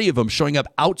 35, 40 of them showing up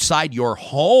outside your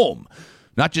home.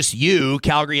 Not just you,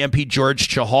 Calgary MP George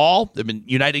Chahal. There have been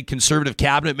United Conservative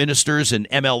cabinet ministers and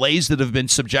MLAs that have been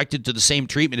subjected to the same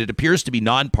treatment. It appears to be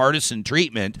nonpartisan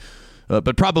treatment.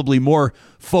 but probably more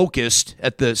focused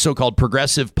at the so-called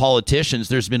progressive politicians.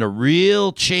 There's been a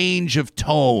real change of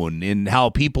tone in how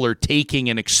people are taking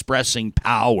and expressing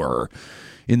power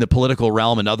in the political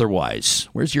realm and otherwise.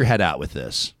 Where's your head at with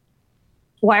this?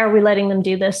 Why are we letting them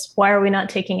do this? Why are we not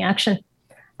taking action?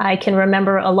 I can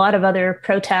remember a lot of other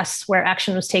protests where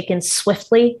action was taken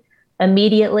swiftly,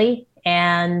 immediately,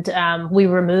 and we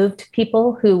removed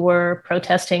people who were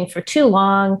protesting for too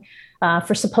long,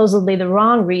 for supposedly the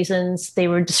wrong reasons. They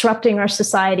were disrupting our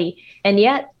society. And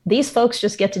yet these folks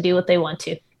just get to do what they want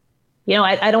to. You know,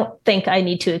 I don't think I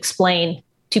need to explain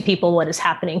to people what is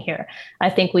happening here. I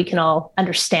think we can all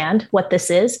understand what this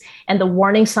is. And the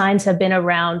warning signs have been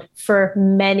around for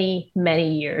many,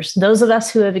 many years. Those of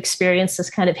us who have experienced this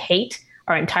kind of hate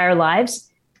our entire lives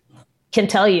can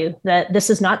tell you that this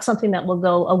is not something that will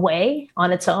go away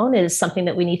on its own. It is something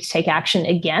that we need to take action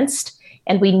against.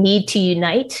 And we need to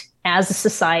unite as a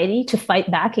society to fight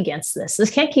back against this. This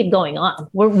can't keep going on.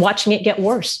 We're watching it get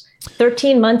worse.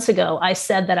 13 months ago, I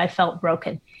said that I felt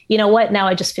broken. You know what? Now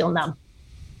I just feel numb.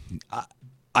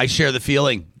 I share the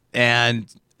feeling. And,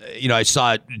 you know, I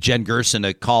saw Jen Gerson,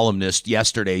 a columnist,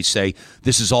 yesterday say,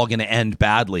 this is all going to end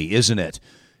badly, isn't it?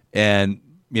 And,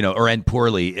 you know, or end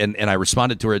poorly. And I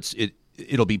responded to her,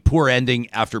 it'll be poor ending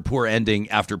after poor ending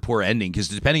after poor ending. Because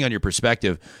depending on your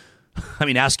perspective, I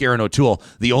mean, ask Aaron O'Toole,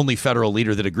 the only federal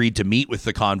leader that agreed to meet with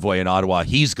the convoy in Ottawa.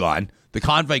 He's gone. The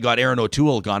convoy got Aaron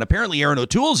O'Toole gone. Apparently, Aaron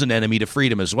O'Toole's an enemy to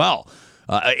freedom as well.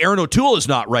 Aaron O'Toole is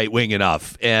not right-wing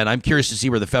enough, and I'm curious to see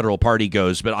where the federal party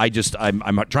goes, but I'm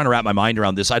trying to wrap my mind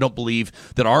around this. I don't believe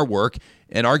that our work,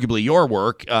 and arguably your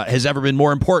work, has ever been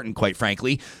more important, quite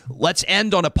frankly. Let's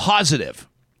end on a positive.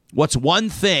 What's one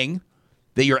thing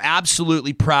that you're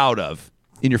absolutely proud of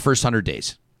in your first 100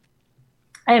 days?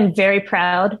 I am very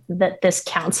proud that this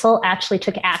council actually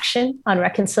took action on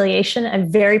reconciliation.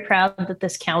 I'm very proud that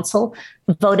this council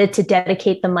voted to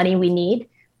dedicate the money we need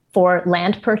for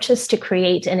land purchase to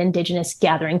create an Indigenous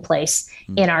gathering place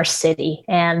in our city.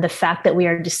 And the fact that we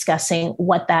are discussing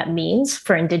what that means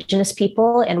for Indigenous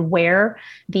people and where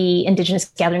the Indigenous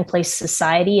Gathering Place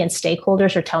Society and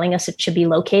stakeholders are telling us it should be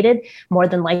located, more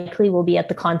than likely will be at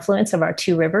the confluence of our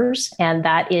two rivers. And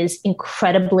that is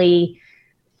incredibly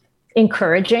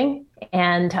encouraging.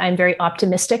 And I'm very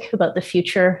optimistic about the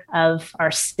future of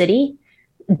our city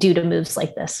due to moves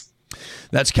like this.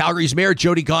 That's Calgary's Mayor,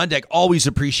 Jyoti Gondek. Always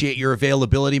appreciate your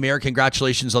availability, Mayor.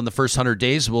 Congratulations on the first 100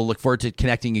 days. We'll look forward to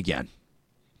connecting again.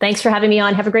 Thanks for having me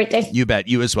on. Have a great day. You bet.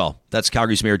 You as well. That's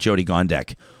Calgary's Mayor, Jyoti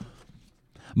Gondek.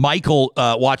 Michael,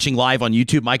 watching live on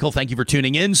YouTube. Michael, thank you for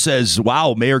tuning in. Says,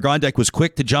 wow, Mayor Gondek was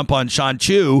quick to jump on Sean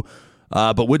Chu,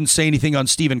 but wouldn't say anything on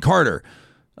Stephen Carter.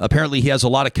 Apparently, he has a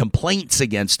lot of complaints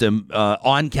against him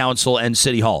on council and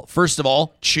City Hall. First of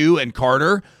all, Chu and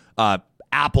Carter,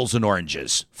 apples and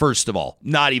oranges, first of all.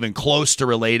 Not even close to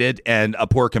related, and a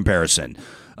poor comparison.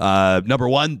 Number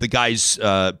one, the guy's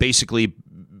basically,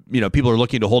 you know, people are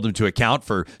looking to hold him to account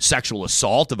for sexual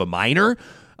assault of a minor.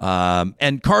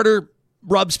 And Carter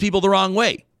rubs people the wrong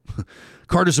way.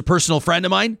 Carter's a personal friend of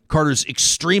mine. Carter's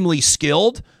extremely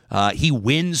skilled. He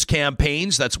wins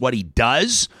campaigns. That's what he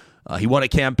does. He won a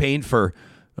campaign for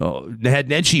Ned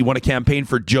Nenshi. He won a campaign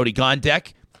for Jyoti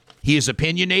Gondek. He is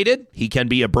opinionated. He can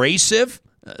be abrasive.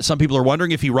 Some people are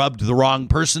wondering if he rubbed the wrong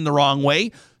person the wrong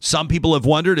way. Some people have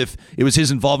wondered if it was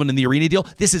his involvement in the arena deal.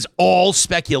 This is all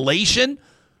speculation.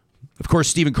 Of course,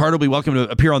 Stephen Carter will be welcome to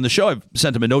appear on the show. I've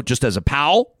sent him a note just as a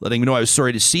pal, letting him know I was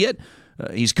sorry to see it.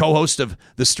 He's co-host of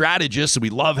The Strategists, and we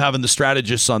love having The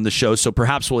Strategists on the show, so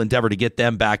perhaps we'll endeavor to get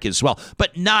them back as well.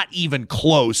 But not even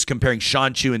close comparing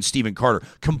Sean Chu and Stephen Carter.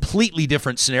 Completely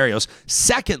different scenarios.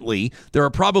 Secondly, there are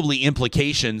probably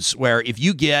implications where if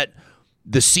you get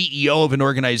the CEO of an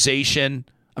organization,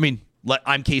 I mean,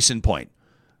 I'm case in point.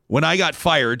 When I got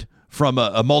fired from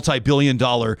a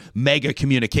multi-billion-dollar mega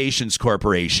communications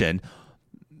corporation,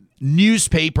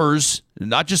 newspapers,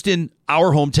 not just in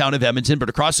our hometown of Edmonton, but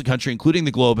across the country, including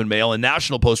the Globe and Mail and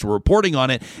National Post, were reporting on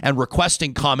it and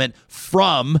requesting comment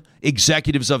from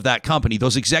executives of that company.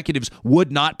 Those executives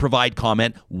would not provide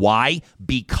comment. Why?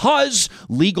 Because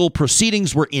legal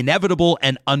proceedings were inevitable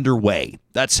and underway.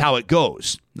 That's how it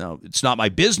goes. Now, it's not my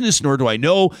business, nor do I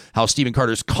know how Stephen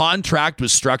Carter's contract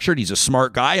was structured. He's a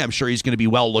smart guy. I'm sure he's going to be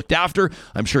well looked after.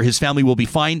 I'm sure his family will be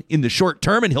fine in the short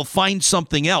term, and he'll find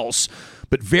something else.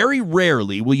 But very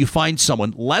rarely will you find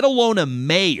someone, let alone a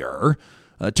mayor,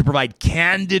 to provide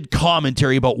candid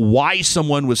commentary about why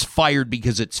someone was fired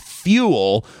because it's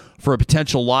fuel for a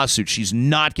potential lawsuit. She's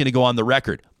not going to go on the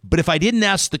record. But if I didn't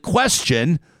ask the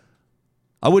question,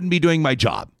 I wouldn't be doing my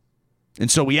job. And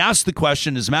so we asked the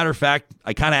question. As a matter of fact,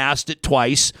 I kind of asked it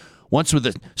twice. once with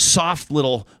a soft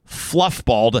little fluff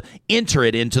ball to enter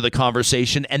it into the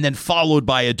conversation, and then followed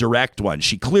by a direct one.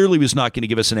 She clearly was not going to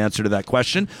give us an answer to that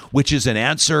question, which is an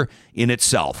answer in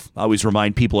itself. I always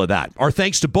remind people of that. Our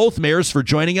thanks to both mayors for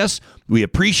joining us. We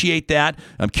appreciate that.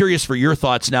 I'm curious for your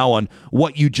thoughts now on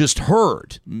what you just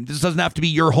heard. This doesn't have to be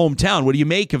your hometown. What do you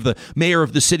make of the mayor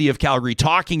of the City of Calgary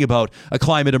talking about a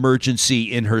climate emergency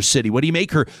in her city? What do you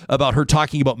make about her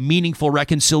talking about meaningful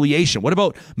reconciliation? What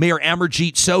about Mayor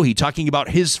Amarjeet Sohi talking about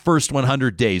his first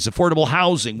 100 days, affordable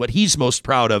housing, what he's most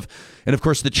proud of, and of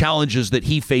course the challenges that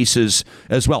he faces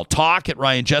as well? Talk at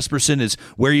Ryan Jesperson is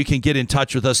where you can get in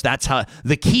touch with us. That's how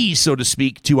the key, so to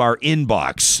speak, to our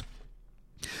inbox.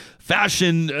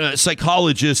 Fashion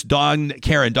psychologist Dawnn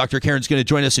Karen, Dr. Karen's going to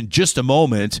join us in just a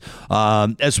moment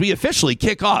as we officially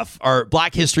kick off our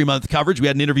Black History Month coverage. We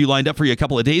had an interview lined up for you a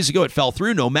couple of days ago. It fell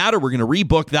through. No matter, we're going to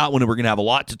rebook that one, and we're going to have a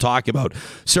lot to talk about.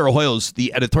 Sarah Hoyles,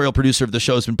 the editorial producer of the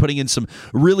show, has been putting in some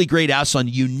really great asks on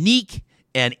unique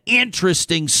and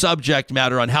interesting subject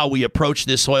matter on how we approach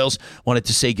this. Hoyles, wanted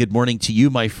to say good morning to you,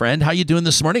 my friend. How you doing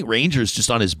this morning? Ranger's just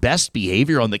on his best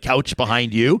behavior on the couch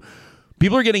behind you.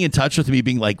 People are getting in touch with me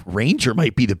being like, Ranger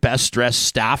might be the best dressed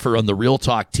staffer on the Real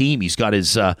Talk team. He's got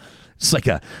his, it's like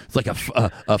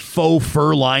a faux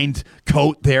fur lined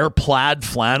coat there, plaid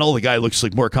flannel. The guy looks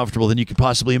like more comfortable than you could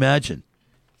possibly imagine.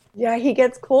 Yeah, he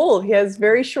gets cold. He has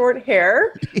very short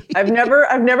hair. I've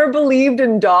never believed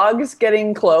in dogs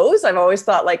getting clothes. I've always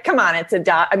thought like, come on, it's a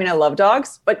dog. I mean, I love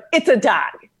dogs, but it's a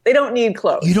dog. They don't need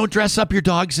clothes. You don't dress up your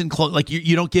dogs in clothes. Like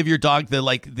you don't give your dog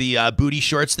the booty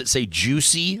shorts that say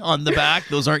juicy on the back.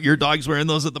 Those aren't your dogs wearing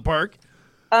those at the park?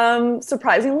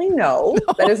 Surprisingly, no.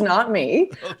 That is not me.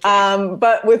 Okay.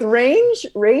 But with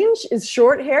Range is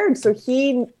short haired. So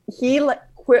he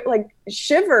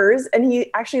shivers and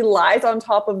he actually lies on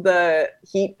top of the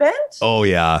heat vent. Oh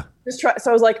yeah. So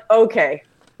I was like, okay,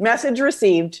 message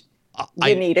received.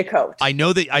 You need a coat. I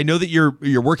know that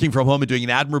you're working from home and doing an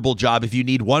admirable job. If you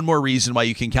need one more reason why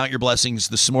you can count your blessings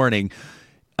this morning,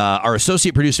 our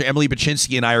associate producer Emily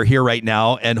Baczynski and I are here right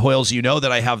now. And Hoyles, you know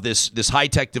that I have this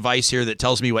high-tech device here that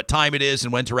tells me what time it is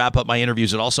and when to wrap up my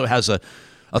interviews. It also has a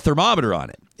thermometer on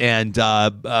it. And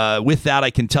with that, I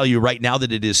can tell you right now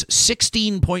that it is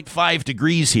 16.5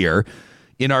 degrees here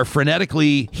in our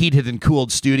frenetically heated and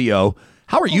cooled studio.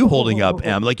 How are you holding up,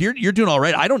 Em? Like you're doing all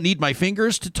right. I don't need my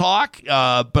fingers to talk,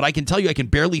 but I can tell you I can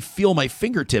barely feel my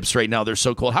fingertips right now. They're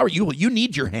so cold. How are you? You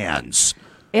need your hands.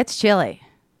 It's chilly.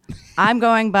 I'm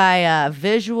going by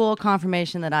visual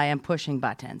confirmation that I am pushing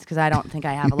buttons because I don't think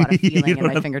I have a lot of feeling in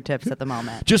my fingertips at the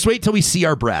moment. Just wait till we see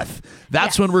our breath.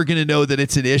 That's when we're going to know that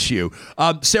it's an issue.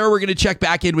 Sarah, we're going to check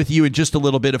back in with you in just a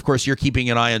little bit. Of course, you're keeping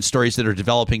an eye on stories that are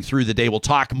developing through the day. We'll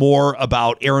talk more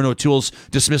about Aaron O'Toole's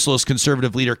dismissal as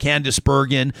Conservative leader, Candice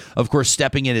Bergen, of course,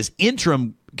 stepping in as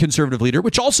interim Conservative leader,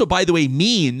 which also, by the way,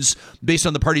 means, based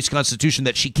on the party's constitution,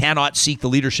 that she cannot seek the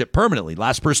leadership permanently.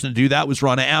 Last person to do that was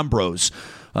Ronna Ambrose.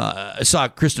 I saw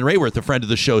Kristen Rayworth, a friend of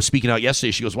the show, speaking out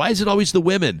yesterday. She goes, why is it always the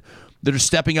women that are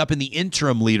stepping up in the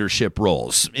interim leadership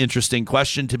roles? Interesting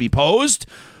question to be posed.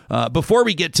 Before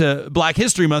we get to Black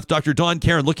History Month, Dr. Dawnn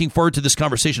Karen, looking forward to this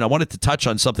conversation. I wanted to touch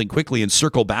on something quickly and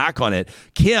circle back on it.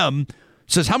 Kim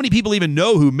says, how many people even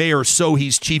know who Mayor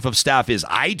Sohi's chief of staff is?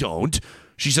 I don't.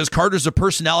 She says Carter's a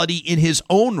personality in his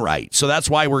own right, so that's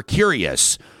why we're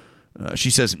curious. She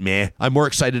says, I'm more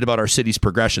excited about our city's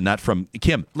progression. That from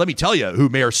Kim. Let me tell you who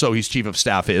Mayor Sohi's chief of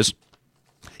staff is.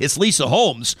 It's Lisa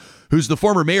Holmes, who's the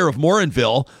former mayor of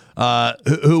Morinville,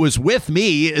 who was with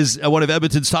me as one of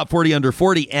Edmonton's top 40 under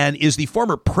 40 and is the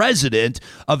former president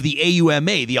of the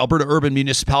AUMA, the Alberta Urban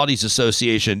Municipalities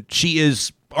Association. She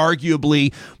is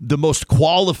arguably the most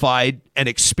qualified and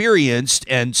experienced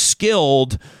and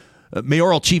skilled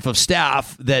mayoral chief of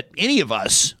staff that any of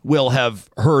us will have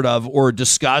heard of or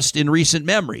discussed in recent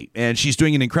memory. And she's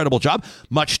doing an incredible job.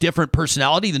 Much different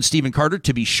personality than Stephen Carter,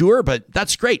 to be sure, but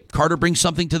that's great. Carter brings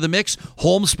something to the mix.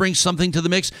 Holmes brings something to the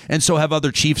mix. And so have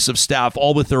other chiefs of staff,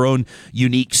 all with their own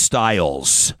unique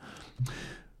styles.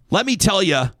 Let me tell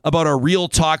you about our Real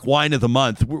Talk Wine of the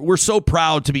Month. We're so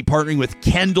proud to be partnering with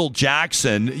Kendall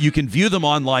Jackson. You can view them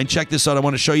online. Check this out. I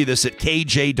want to show you this at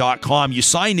kj.com. You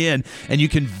sign in and you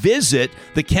can visit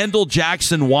the Kendall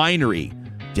Jackson Winery.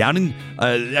 Down in,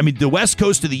 the west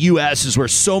coast of the U.S. is where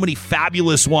so many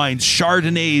fabulous wines,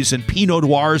 Chardonnays and Pinot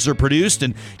Noirs are produced,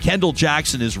 and Kendall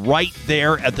Jackson is right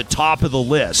there at the top of the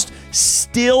list.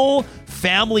 Still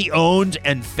family-owned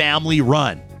and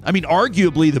family-run.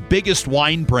 Arguably the biggest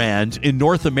wine brand in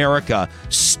North America,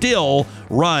 still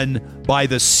run by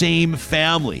the same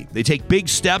family. They take big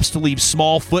steps to leave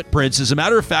small footprints. As a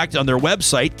matter of fact, on their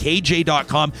website,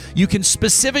 kj.com, you can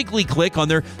specifically click on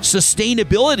their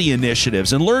sustainability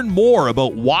initiatives and learn more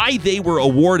about why they were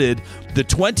awarded the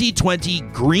 2020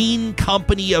 Green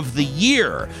Company of the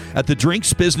Year at the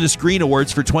Drinks Business Green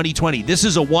Awards for 2020. This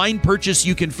is a wine purchase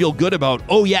you can feel good about.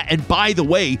 Oh yeah, and by the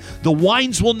way, the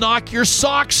wines will knock your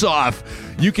socks off.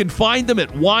 You can find them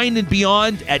at Wine and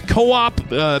Beyond, at Co-op,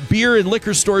 beer and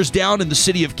liquor stores down in the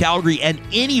city of Calgary, and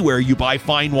anywhere you buy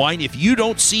fine wine. If you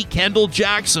don't see Kendall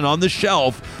Jackson on the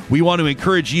shelf, we want to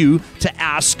encourage you to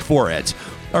ask for it.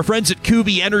 Our friends at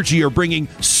Kubi Energy are bringing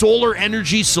solar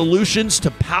energy solutions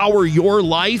to power your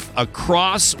life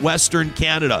across Western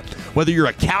Canada. Whether you're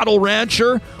a cattle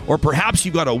rancher or perhaps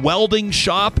you've got a welding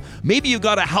shop, maybe you've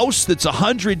got a house that's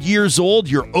 100 years old,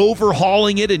 you're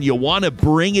overhauling it and you want to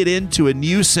bring it into a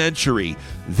new century.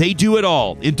 They do it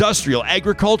all. Industrial,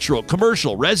 agricultural,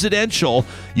 commercial, residential.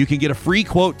 You can get a free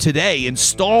quote today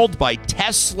installed by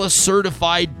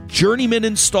Tesla-certified journeyman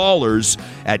installers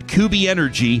at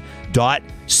kubienergy.ca.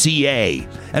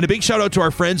 And a big shout out to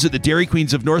our friends at the Dairy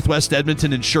Queens of Northwest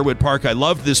Edmonton and Sherwood Park. I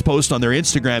loved this post on their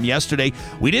Instagram yesterday.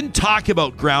 We didn't talk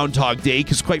about Groundhog Day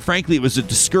because, quite frankly, it was a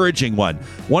discouraging one.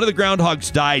 One of the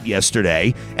groundhogs died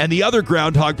yesterday, and the other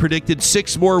groundhog predicted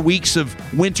 6 more weeks of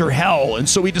winter hell. And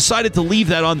so we decided to leave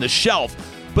that on the shelf.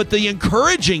 But the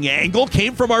encouraging angle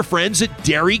came from our friends at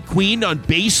Dairy Queen on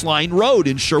Baseline Road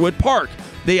in Sherwood Park.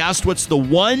 They asked what's the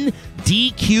one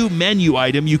DQ menu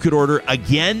item you could order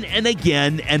again and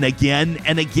again and again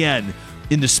and again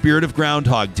in the spirit of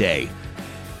Groundhog Day.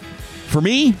 For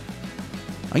me,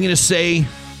 I'm going to say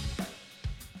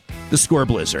the Score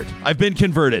Blizzard. I've been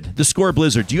converted. The Score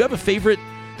Blizzard. Do you have a favorite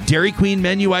Dairy Queen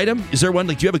menu item? Is there one?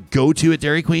 Like, do you have a go-to at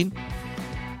Dairy Queen?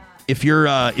 If you're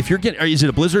getting, is it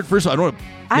a Blizzard first? I don't want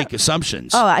to make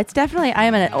assumptions. Oh, it's definitely, I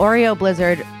am an Oreo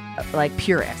Blizzard, like,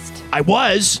 purist. I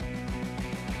was.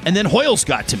 And then Hoyles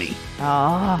got to me.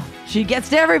 Oh, she gets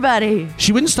to everybody.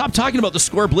 She wouldn't stop talking about the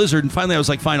Score Blizzard, and finally I was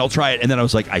like, fine, I'll try it. And then I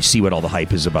was like, I see what all the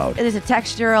hype is about. It is a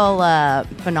textural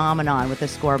phenomenon with the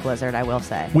Score Blizzard, I will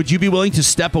say. Would you be willing to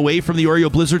step away from the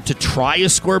Oreo Blizzard to try a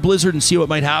Score Blizzard and see what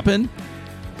might happen?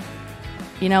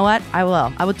 You know what? I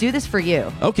will. I will do this for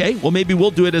you. Okay. Well, maybe we'll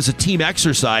do it as a team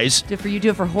exercise. Do it for you. Do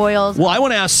it for Hoyles. Well, I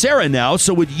want to ask Sarah now.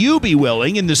 So would you be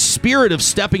willing, in the spirit of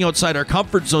stepping outside our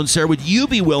comfort zone, Sarah, would you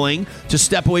be willing to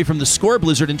step away from the Score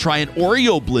Blizzard and try an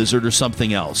Oreo Blizzard or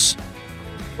something else?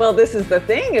 Well, this is the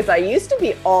thing, is I used to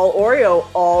be all Oreo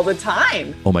all the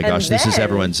time. Oh my gosh, this is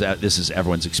everyone's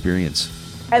experience.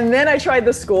 And then I tried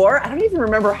the Score. I don't even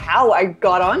remember how I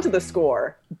got onto the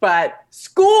Score, but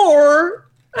Score.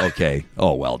 Okay.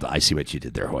 Oh, well, I see what you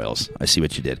did there, Hoyles. I see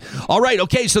what you did. All right.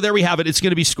 Okay. So there we have it. It's going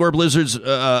to be Score Blizzards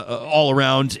all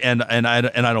around, and I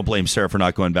don't blame Sarah for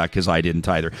not going back because I didn't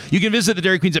either. You can visit the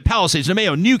Dairy Queens at Palisades,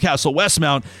 Namao, Newcastle,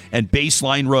 Westmount, and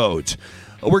Baseline Road.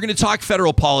 We're going to talk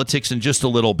federal politics in just a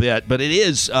little bit, but it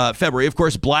is February, of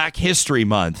course, Black History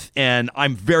Month, and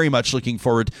I'm very much looking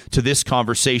forward to this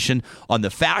conversation on the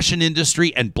fashion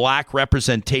industry and Black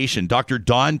representation. Dr.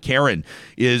 Dawnn Karen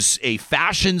is a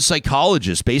fashion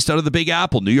psychologist based out of the Big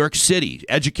Apple, New York City,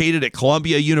 educated at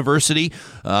Columbia University.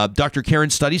 Dr.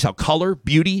 Karen studies how color,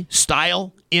 beauty,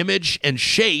 style, image, and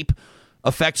shape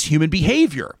affects human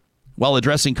behavior while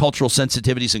addressing cultural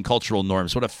sensitivities and cultural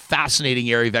norms. What a fascinating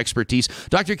area of expertise.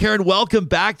 Dr. Karen, welcome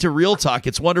back to Real Talk.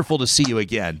 It's wonderful to see you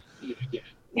again.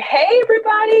 Hey,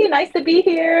 everybody. Nice to be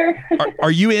here. Are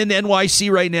you in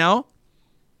NYC right now?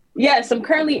 Yes, I'm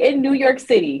currently in New York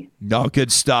City. No,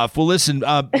 good stuff. Well, listen,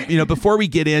 before we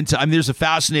get into, there's a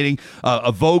fascinating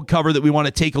a Vogue cover that we want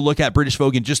to take a look at, British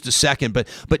Vogue, in just a second.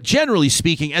 But generally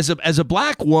speaking, as a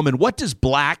Black woman, what does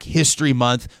Black History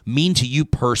Month mean to you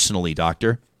personally,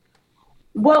 Doctor?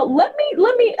 Well, let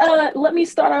me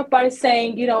start off by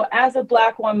saying, as a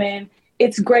Black woman,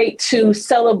 it's great to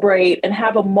celebrate and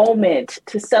have a moment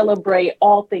to celebrate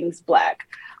all things Black.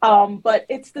 But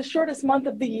it's the shortest month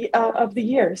of the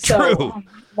year. So, true.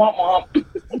 Womp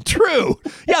womp. True.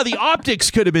 Yeah, the optics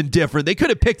could have been different. They could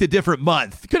have picked a different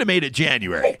month. Could have made it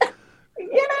January. You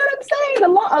know what I'm saying?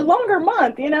 A longer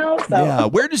month, So. Yeah.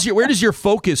 Where does your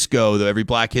focus go, though, every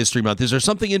Black History Month? Is there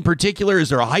something in particular? Is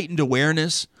there a heightened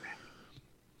awareness?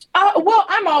 Well,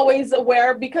 I'm always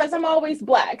aware because I'm always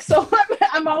Black. So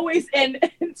I'm always in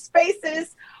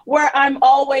spaces where I'm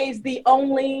always the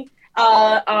only.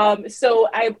 So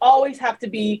I always have to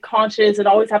be conscious and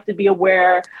always have to be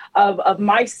aware of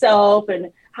myself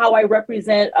and how I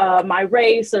represent my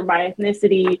race or my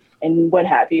ethnicity and what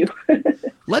have you.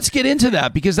 Let's get into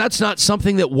that because that's not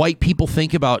something that white people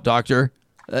think about, Doctor.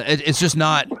 It's just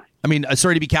not I mean,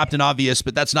 sorry to be Captain Obvious,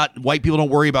 but that's not, white people don't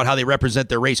worry about how they represent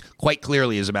their race quite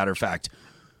clearly, as a matter of fact.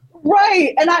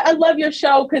 Right. And I love your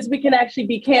show because we can actually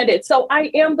be candid. So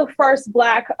I am the first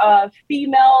Black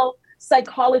female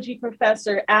psychology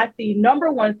professor at the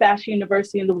 #1 fashion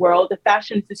university in the world, the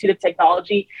Fashion Institute of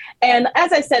Technology. And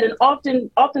as I said, and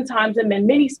oftentimes I'm in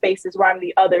many spaces where I'm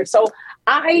the other. So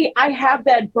I have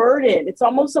that burden. It's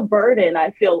almost a burden,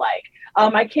 I feel like.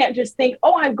 I can't just think,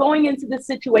 oh, I'm going into this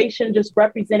situation just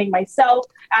representing myself.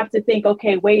 I have to think,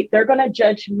 okay, wait, they're going to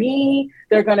judge me.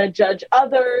 They're going to judge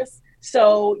others.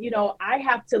 So, I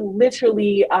have to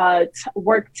literally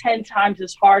work 10 times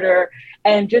as harder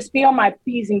and just be on my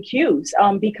P's and Q's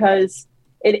because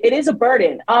it is a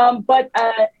burden. But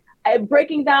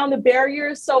breaking down the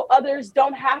barriers so others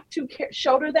don't have to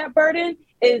shoulder that burden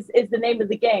is the name of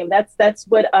the game. That's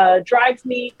what drives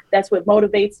me. That's what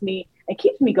motivates me and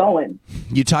keeps me going.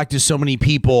 You talk to so many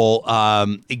people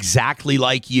exactly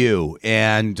like you.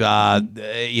 And,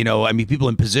 people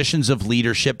in positions of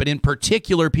leadership, but in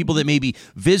particular, people that may be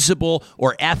visible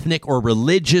or ethnic or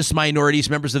religious minorities,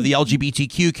 members of the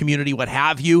LGBTQ community, what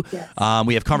have you. Yes.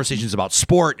 We have conversations about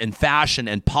sport and fashion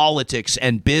and politics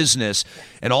and business.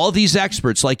 And all of these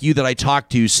experts like you that I talk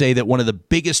to say that one of the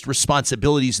biggest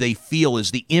responsibilities they feel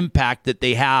is the impact that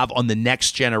they have on the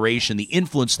next generation, the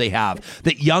influence they have,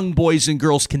 that young boys and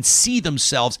girls can see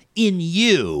themselves in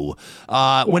you.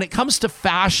 When it comes to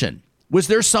fashion, was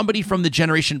there somebody from the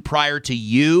generation prior to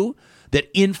you that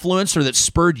influenced or that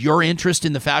spurred your interest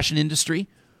in the fashion industry?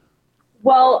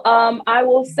 Well, I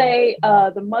will say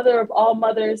the mother of all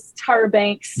mothers, Tyra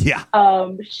Banks. Yeah.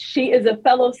 She is a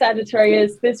fellow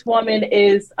Sagittarius. This woman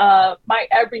is my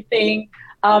everything.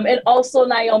 And also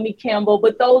Naomi Campbell.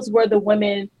 But those were the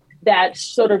women that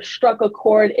sort of struck a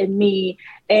chord in me.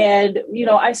 And,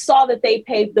 I saw that they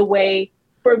paved the way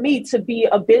for me to be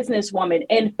a businesswoman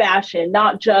in fashion,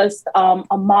 not just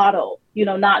a model,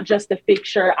 not just a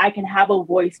fixture. I can have a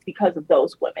voice because of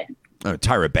those women.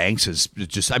 Tyra Banks is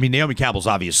just, Naomi Campbell's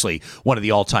obviously one of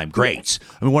the all-time greats.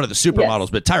 One of the supermodels, yes.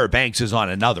 But Tyra Banks is on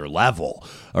another level.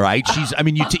 All right. She's,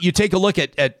 you take a look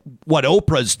at what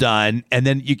Oprah's done, and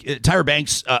then Tyra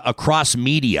Banks across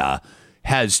media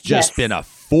has just been a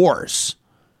force.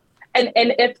 And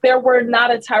if there were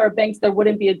not a Tyra Banks, there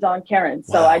wouldn't be a Dawnn Karen.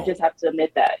 So wow. I just have to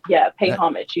admit that. Yeah, pay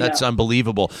homage. That's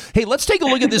unbelievable. Hey, let's take a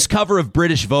look at this cover of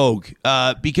British Vogue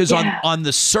because on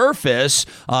the surface,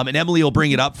 and Emily will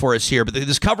bring it up for us here, but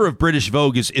this cover of British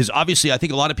Vogue is obviously, I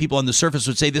think a lot of people on the surface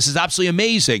would say this is absolutely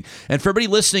amazing. And for everybody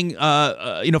listening, for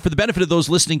the benefit of those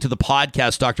listening to the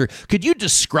podcast, Doctor, could you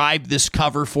describe this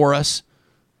cover for us?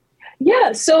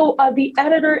 Yeah, so the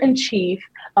editor-in-chief,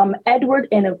 Edward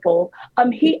Enninful,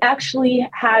 he actually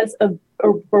has a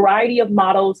variety of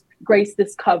models grace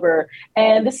this cover.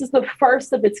 And this is the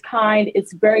first of its kind.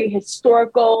 It's very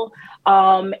historical.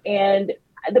 And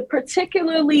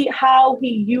particularly how he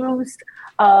used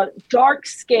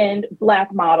dark-skinned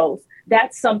Black models,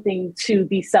 that's something to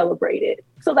be celebrated.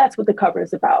 So that's what the cover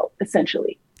is about,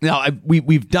 essentially. Now,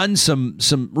 we've done some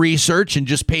research and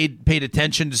just paid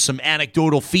attention to some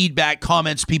anecdotal feedback,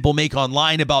 comments people make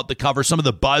online about the cover, some of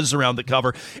the buzz around the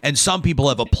cover, and some people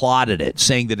have applauded it,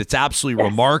 saying that it's absolutely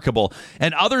remarkable.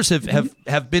 And others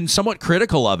have been somewhat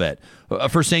critical of it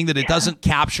for saying that it doesn't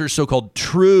capture so-called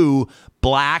true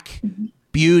Black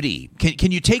beauty.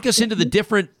 Can you take us into the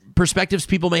different perspectives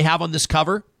people may have on this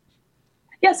cover?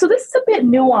 Yeah, so this is a bit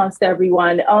nuanced,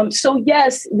 everyone. So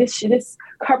yes, this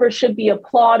cover should be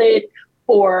applauded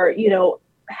for,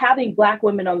 having Black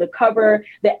women on the cover.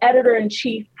 The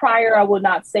editor-in-chief prior, I will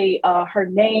not say her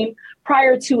name,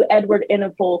 prior to Edward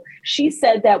Enninful, she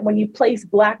said that when you place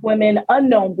Black women,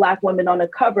 unknown Black women on a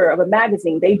cover of a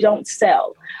magazine, they don't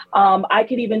sell. I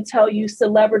could even tell you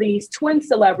celebrities, twin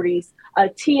celebrities,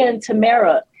 Tia and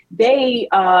Tamara, they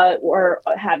have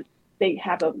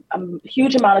a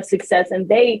huge amount of success, and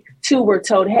they too were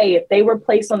told, hey, if they were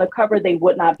placed on the cover, they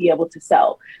would not be able to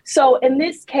sell. So in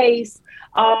this case,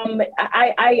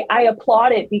 I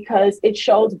applaud it because it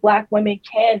shows Black women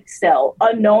can sell,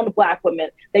 unknown Black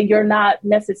women, that you're not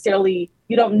necessarily,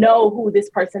 you don't know who this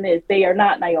person is. They are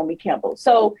not Naomi Campbell.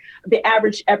 So the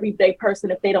average everyday person,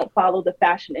 if they don't follow the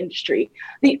fashion industry.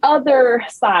 The other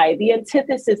side, the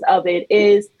antithesis of it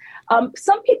is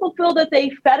some people feel that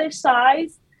they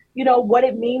fetishize what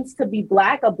it means to be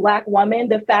Black, a Black woman,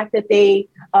 the fact that they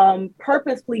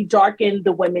purposely darken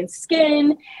the women's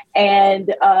skin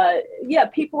and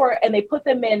they put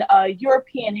them in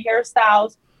European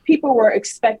hairstyles. people were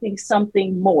expecting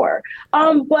something more.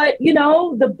 But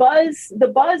the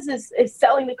buzz is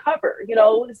selling the cover.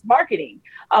 It's marketing.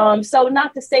 So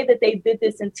not to say that they did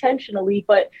this intentionally,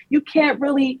 but you can't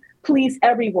really please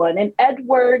everyone. And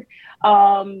Edward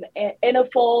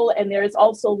Enifel, and there's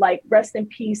also, like, rest in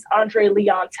peace, Andre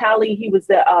Leon Talley. He was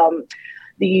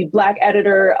the Black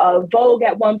editor of Vogue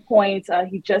at one point.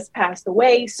 He just passed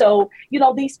away. So,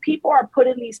 these people are put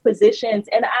in these positions.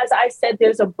 And as I said,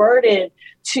 there's a burden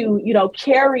to,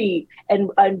 carry and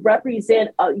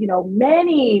represent,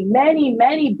 many, many,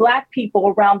 many Black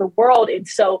people around the world. And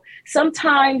so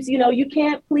sometimes, you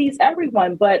can't please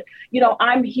everyone, but,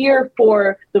 I'm here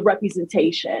for the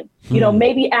representation.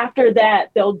 Maybe after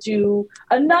that, they'll do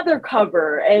another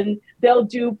cover, and they'll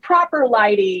do proper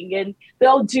lighting, and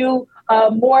they'll do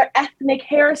more ethnic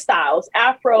hairstyles,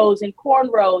 afros and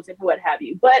cornrows and what have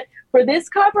you. But for this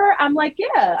cover, I'm like,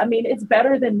 yeah, I mean, it's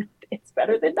better than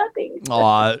nothing.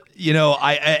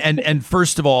 And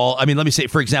first of all, I mean, let me say,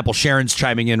 for example, Sharon's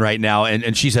chiming in right now,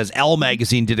 and she says Elle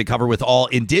magazine did a cover with all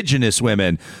Indigenous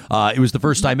women. It was the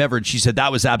first time ever, and she said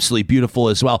that was absolutely beautiful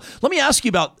as well. Let me ask you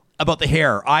about the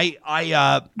hair.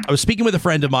 I was speaking with a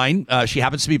friend of mine. She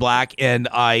happens to be Black, and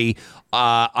I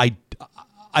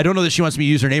don't know that she wants me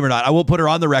to use her name or not. I won't put her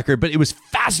on the record, but it was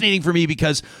fascinating for me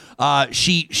because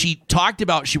she talked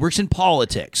about, she works in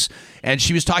politics, and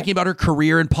she was talking about her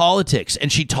career in politics,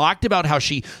 and she talked about how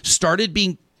she started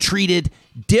being treated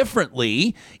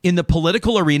differently in the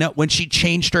political arena when she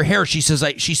changed her hair. She says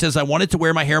I wanted to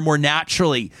wear my hair more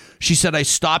naturally. She said, I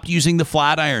stopped using the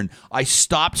flat iron. I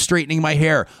stopped straightening my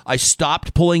hair. I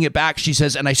stopped pulling it back. She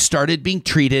says, and I started being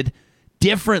treated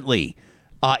differently.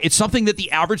 It's something that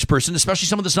the average person, especially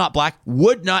someone that's not Black,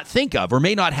 would not think of or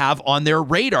may not have on their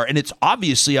radar. And it's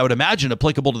obviously, I would imagine,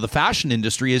 applicable to the fashion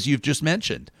industry, as you've just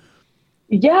mentioned.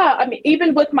 Yeah, I mean,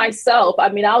 even with myself, I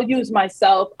mean, I'll use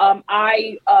myself.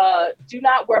 I do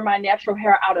not wear my natural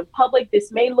hair out in public.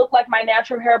 This may look like my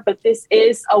natural hair, but this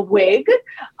is a wig.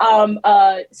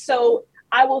 So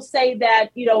I will say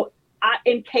that,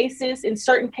 in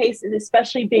certain cases,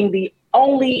 especially being the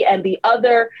only and the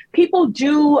other, people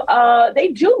do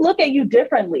look at you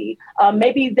differently.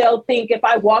 Maybe they'll think if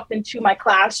I walked into my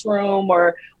classroom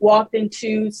or walked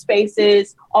into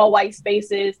spaces, all white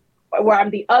spaces, where I'm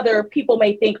the other, people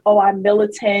may think, oh, I'm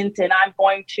militant and I'm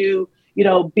going to,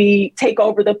 take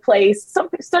over the place.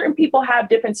 Certain people have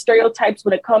different stereotypes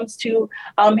when it comes to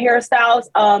hairstyles,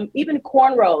 even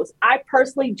cornrows. I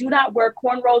personally do not wear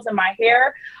cornrows in my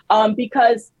hair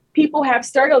because people have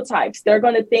stereotypes. They're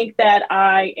going to think that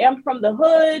I am from the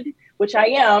hood, which I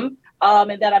am,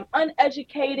 and that I'm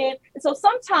uneducated. And so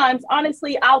sometimes,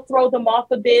 honestly, I'll throw them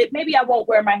off a bit. Maybe I won't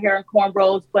wear my hair in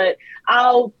cornrows, but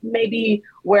I'll maybe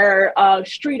wear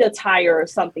street attire or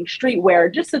something,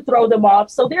 streetwear, just to throw them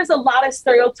off. So there's a lot of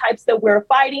stereotypes that we're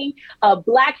fighting.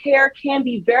 Black hair can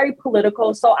be very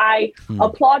political. So I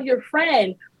applaud your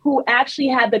friend who actually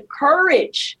had the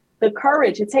courage.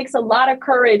 It takes a lot of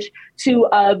courage to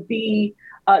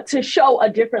to show a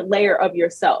different layer of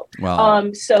yourself.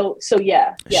 Wow. So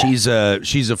yeah. She's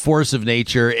a force of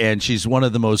nature, and she's one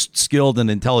of the most skilled and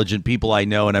intelligent people I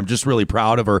know, and I'm just really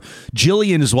proud of her.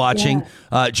 Jillian is watching.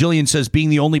 Yeah. Jillian says, being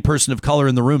the only person of color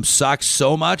in the room sucks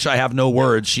so much, I have no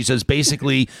words. She says,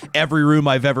 basically every room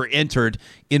I've ever entered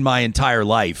in my entire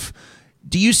life.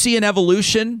 Do you see an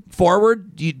evolution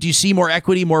forward? Do you see more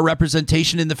equity, more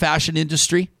representation in the fashion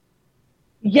industry?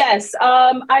 Yes,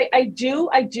 I do.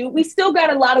 We still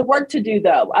got a lot of work to do,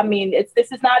 though. I mean,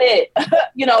 this is not it.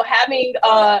 Having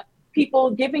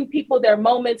giving people their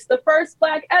moments, the first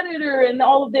Black editor and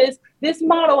all of this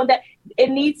model, and that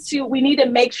we need to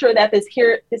make sure that this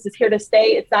is here to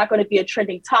stay. It's not going to be a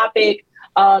trending topic.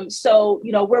 So,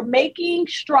 we're making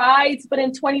strides, but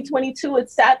in 2022,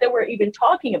 it's sad that we're even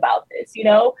talking about this,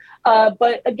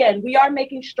 but again, we are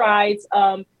making strides.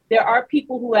 There are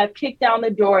people who have kicked down the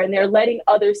door and they're letting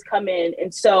others come in.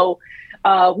 And so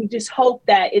we just hope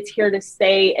that it's here to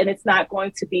stay and it's not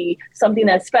going to be something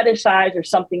that's fetishized or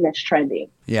something that's trending.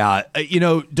 Yeah.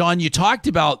 Dawnn, you talked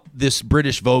about this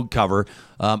British Vogue cover.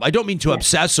 I don't mean to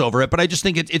obsess over it, but I just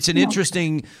think it's an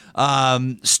interesting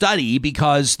study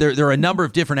because there are a number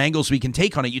of different angles we can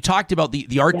take on it. You talked about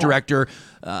the art director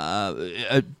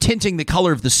tinting the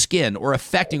color of the skin or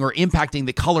affecting or impacting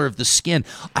the color of the skin.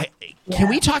 Can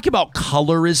we talk about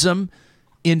colorism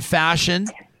in fashion?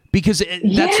 Because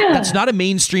that's not a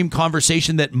mainstream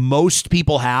conversation that most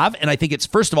people have. And I think it's,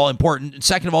 first of all, important. And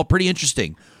second of all, pretty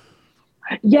interesting.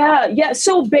 Yeah.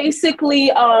 So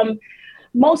basically,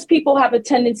 most people have a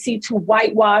tendency to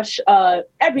whitewash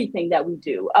everything that we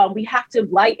do. We have to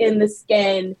lighten the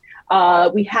skin.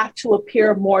 We have to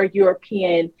appear more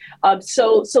European.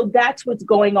 So that's what's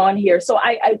going on here. So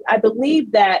I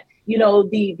believe that, you know,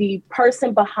 the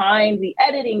person behind the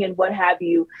editing and what have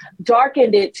you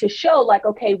darkened it to show like,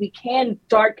 okay,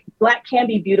 Black can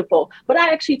be beautiful. But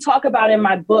I actually talk about in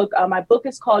my book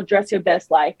is called Dress Your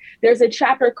Best Life. There's a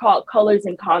chapter called Colors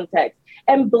and Context.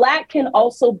 And Black can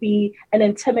also be an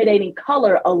intimidating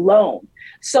color alone.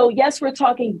 So yes, we're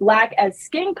talking Black as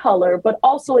skin color, but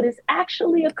also it is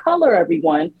actually a color,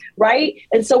 everyone, right?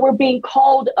 And so we're being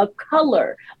called a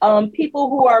color. People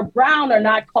who are brown are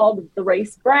not called the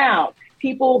race brown.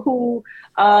 People who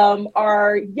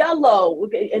are yellow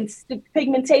and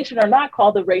pigmentation are not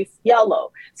called the race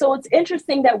yellow. So it's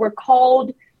interesting that we're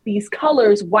called these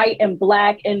colors, white and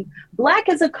Black. And Black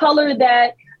is a color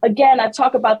that, again, I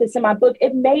talk about this in my book.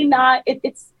 It may not,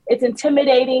 it's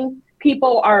intimidating.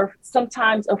 People are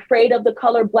sometimes afraid of the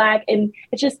color Black. And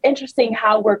it's just interesting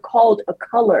how we're called a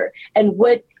color and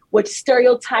what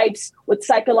stereotypes, what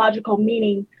psychological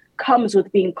meaning comes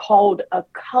with being called a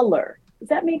color. Does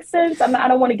that make sense? I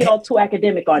don't want to get all too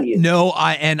academic on you. No,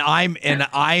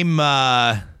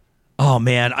 oh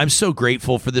man, I'm so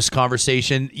grateful for this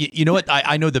conversation. You know what?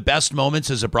 I know the best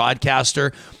moments as a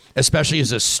broadcaster, especially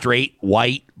as a straight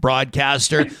white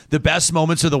broadcaster, the best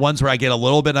moments are the ones where I get a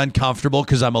little bit uncomfortable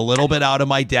because I'm a little bit out of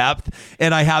my depth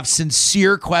and I have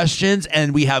sincere questions,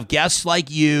 and we have guests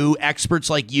like you, experts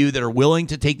like you that are willing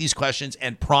to take these questions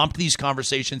and prompt these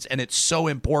conversations, and it's so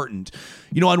important.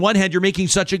 You know, on one hand, you're making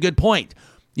such a good point.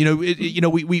 You know,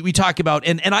 we talk about,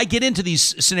 and I get into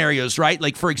these scenarios, right?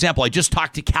 Like, for example, I just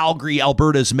talked to Calgary,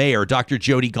 Alberta's mayor, Dr.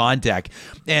 Jyoti Gondek,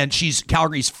 and she's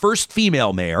Calgary's first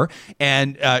female mayor,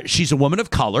 and she's a woman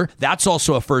of color. That's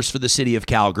also a first for the city of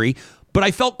Calgary. But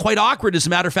I felt quite awkward, as a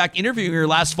matter of fact, interviewing her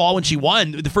last fall when she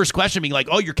won. The first question being like,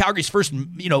 "Oh, you're Calgary's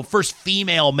first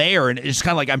female mayor," and it's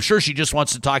kind of like, I'm sure she just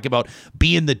wants to talk about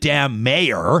being the damn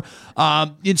mayor,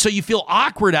 and so you feel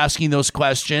awkward asking those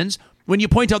questions. When you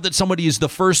point out that somebody is the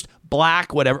first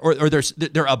Black whatever, or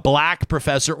they're a Black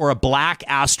professor or a Black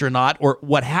astronaut or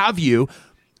what have you,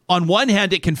 on one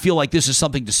hand, it can feel like this is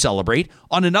something to celebrate.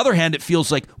 On another hand, it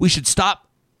feels like we should stop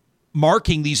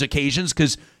marking these occasions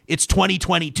because it's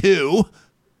 2022.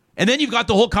 And then you've got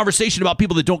the whole conversation about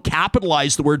people that don't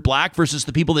capitalize the word Black versus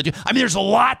the people that do. I mean, there's a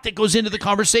lot that goes into the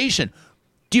conversation.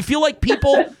 Do you feel like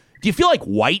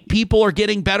white people are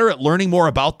getting better at learning more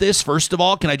about this? First of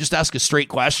all, can I just ask a straight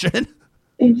question?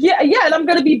 Yeah, and I'm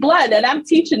going to be blunt, and I'm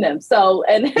teaching them. So,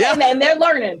 and they're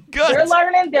learning. Good. They're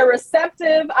learning. They're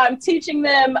receptive. I'm teaching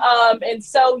them. And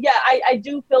so, yeah, I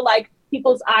do feel like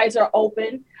people's eyes are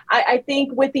open. I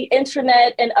think with the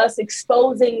internet and us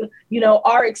exposing,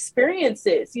 our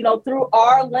experiences, through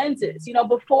our lenses,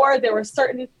 before there were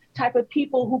certain type of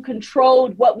people who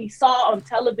controlled what we saw on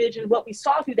television, what we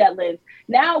saw through that lens.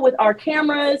 Now with our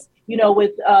cameras,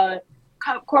 with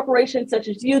corporations such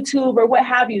as YouTube or what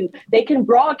have you, they can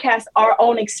broadcast our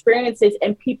own experiences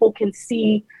and people can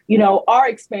see, our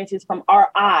experiences from our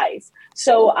eyes.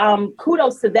 So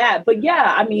kudos to that. But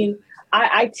yeah, I mean,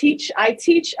 I teach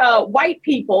white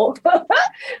people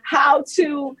how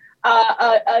to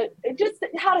just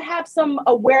how to have some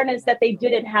awareness that they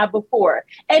didn't have before.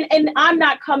 And I'm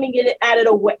not coming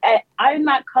I'm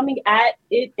not coming at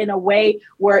it in a way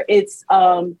where it's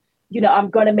I'm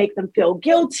going to make them feel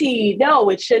guilty. No,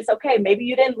 it's just, okay, maybe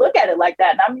you didn't look at it like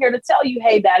that. And I'm here to tell you,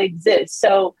 hey, that exists.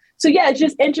 So yeah, it's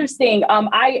just interesting.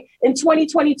 In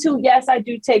 2022, yes, I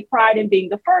do take pride in being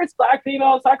the first Black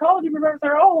female psychology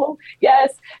professor. Oh,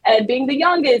 yes. And being the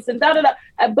youngest and da-da-da.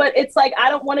 But it's like, I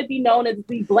don't want to be known as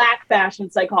the Black fashion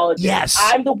psychologist. Yes.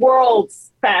 I'm the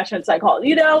world's fashion psychologist,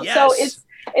 Yes. So it's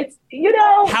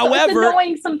however, it's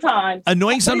annoying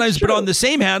sometimes. But on the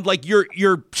same hand, like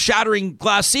you're shattering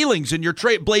glass ceilings and you're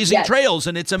blazing trails,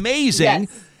 and it's amazing.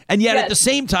 Yes. And yet at the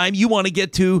same time, you want to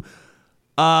get to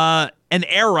an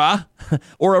era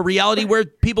or a reality where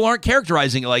people aren't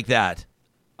characterizing it like that.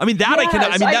 I mean,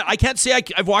 I can't say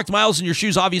I've walked miles in your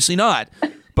shoes, obviously not,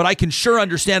 but I can sure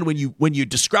understand when you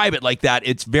describe it like that.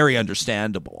 It's very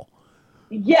understandable.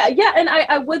 Yeah. And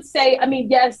I would say, I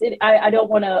mean, yes, I don't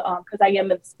want to, because I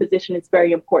am in this position, it's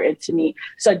very important to me.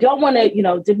 So I don't want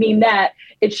to, demean that.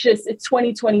 It's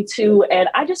 2022. And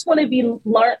I just want to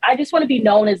be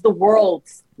known as the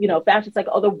world's, fashion like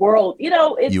the world,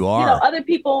 it's, you are. Other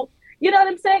people, you know what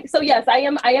I'm saying? So yes, I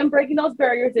am breaking those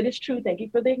barriers. It is true. Thank you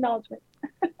for the acknowledgement.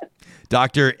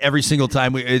 Doctor, every single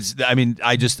time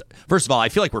first of all, I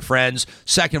feel like we're friends.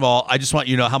 Second of all, I just want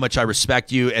you to know how much I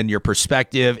respect you and your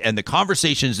perspective and the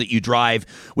conversations that you drive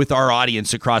with our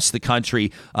audience across the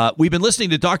country. We've been listening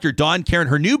to Dr. Dawnn Karen,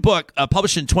 her new book,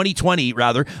 published in 2020,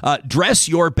 Dress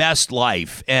Your Best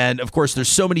Life. And of course, there's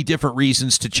so many different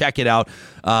reasons to check it out.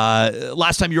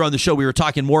 Last time you were on the show, we were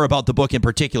talking more about the book in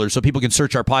particular, so people can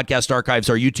search our podcast archives,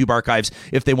 our YouTube archives,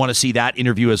 if they want to see that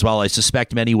interview as well. I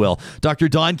suspect many will. Dr.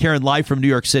 Dawnn Karen, live from New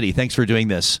York City. Thanks for doing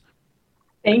this.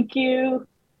 Thank you.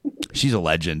 She's a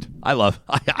legend.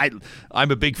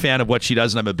 I'm a big fan of what she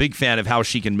does, and I'm a big fan of how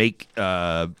she can make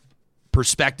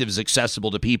perspectives accessible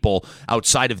to people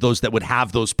outside of those that would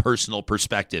have those personal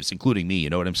perspectives, including me. You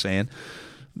know what I'm saying?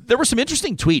 There were some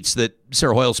interesting tweets that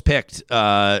Sarah Hoyles picked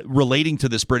relating to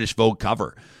this British Vogue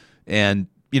cover. And,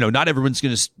 not everyone's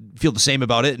going to feel the same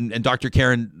about it. And Dr.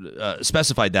 Karen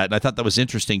specified that. And I thought that was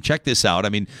interesting. Check this out. I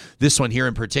mean, this one here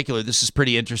in particular, this is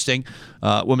pretty interesting.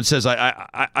 Woman says,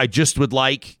 I just would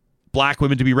like black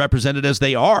women to be represented as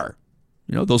they are.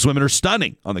 Those women are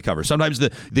stunning on the cover. Sometimes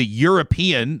the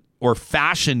European or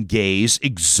fashion gaze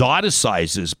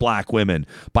exoticizes black women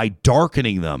by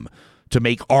darkening them to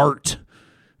make art.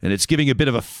 And it's giving a bit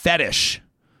of a fetish.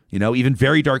 Even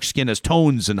very dark skin has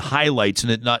tones and highlights,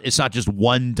 and it's not just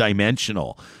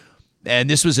one-dimensional. And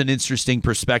this was an interesting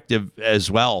perspective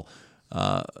as well.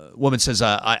 Woman says,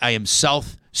 I am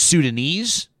South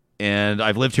Sudanese, and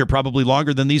I've lived here probably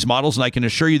longer than these models, and I can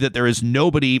assure you that there is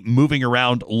nobody moving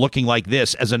around looking like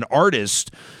this. As an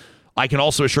artist, I can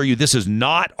also assure you this is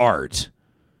not art.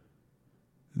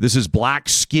 This is black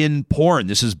skin porn.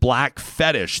 This is black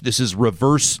fetish. This is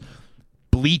reverse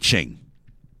bleaching.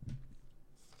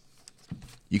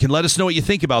 You can let us know what you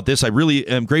think about this. I really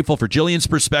am grateful for Jillian's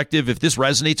perspective. If this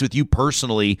resonates with you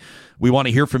personally, we want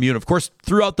to hear from you. And of course,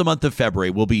 throughout the month of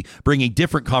February, we'll be bringing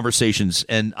different conversations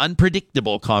and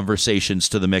unpredictable conversations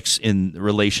to the mix in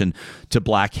relation to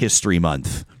Black History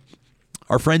Month.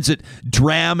 Our friends at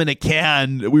Dram in a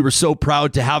Can, we were so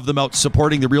proud to have them out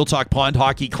supporting the Real Talk Pond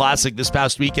Hockey Classic this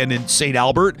past weekend in St.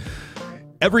 Albert.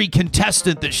 Every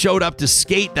contestant that showed up to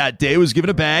skate that day was given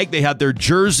a bag. They had their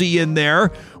jersey in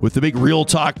there with the big Real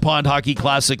Talk Pond Hockey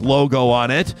Classic logo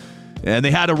on it. And they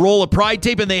had a roll of Pride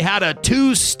tape, and they had a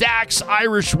 2 Stacks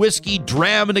Irish whiskey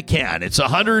Dram in a Can. It's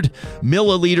 100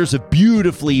 milliliters of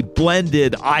beautifully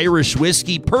blended Irish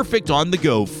whiskey, perfect on the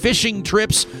go. Fishing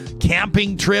trips,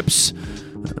 camping trips.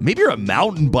 Maybe you're a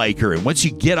mountain biker, and once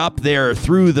you get up there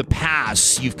through the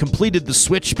pass, you've completed the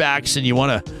switchbacks, and you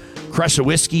want to crush a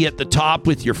whiskey at the top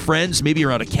with your friends, maybe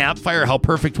around a campfire. How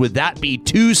perfect would that be?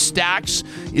 2 Stacks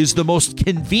is the most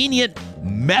convenient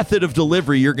method of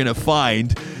delivery you're going to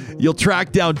find. You'll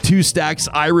track down 2 Stacks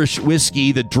Irish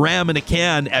whiskey, the Dram in a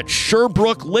Can, at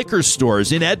Sherbrooke liquor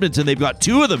stores in Edmonton. They've got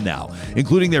 2 of them now,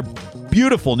 including their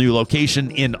beautiful new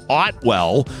location in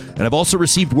Otwell. And I've also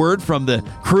received word from the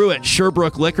crew at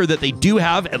Sherbrooke Liquor that they do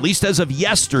have, at least as of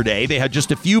yesterday, they had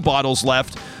just a few bottles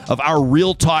left of our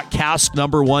Real Talk Cask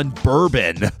 #1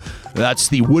 bourbon. That's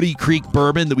the Woody Creek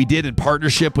bourbon that we did in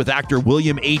partnership with actor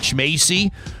William H.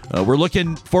 Macy. We're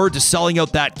looking forward to selling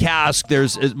out that cask.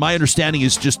 My understanding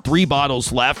is just 3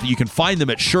 bottles left. You can find them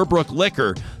at Sherbrooke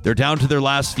Liquor. They're down to their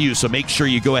last few, so make sure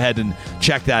you go ahead and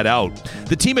check that out.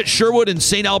 The team at Sherwood and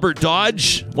St. Albert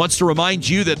Dodge wants to remind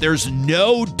you that there's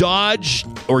no Dodge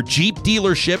or Jeep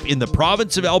dealership in the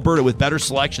province of Alberta with better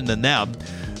selection than them.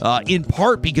 In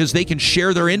part because they can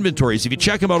share their inventories. If you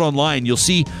check them out online, you'll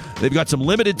see they've got some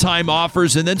limited time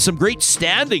offers and then some great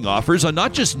standing offers on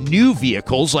not just new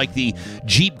vehicles like the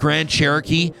Jeep Grand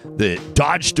Cherokee, the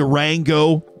Dodge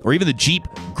Durango, or even the Jeep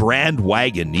Grand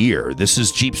Wagoneer. This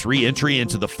is Jeep's re-entry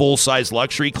into the full-size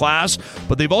luxury class,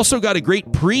 but they've also got a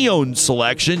great pre-owned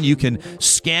selection. You can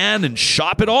scan and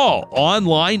shop it all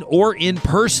online or in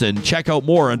person. Check out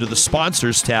more under the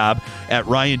sponsors tab at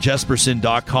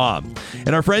ryanjesperson.com.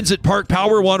 And our friends at Park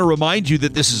Power want to remind you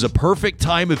that this is a perfect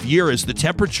time of year as the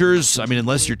temperatures,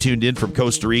 unless you're tuned in from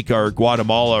Costa Rica or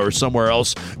Guatemala or somewhere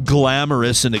else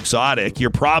glamorous and exotic,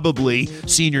 you're probably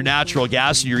seeing your natural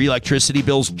gas and your electricity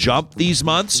bills jump these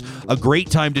months. A great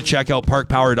time to check out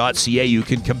parkpower.ca. You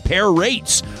can compare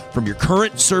rates from your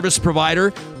current service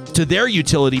provider to their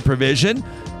utility provision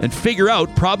and figure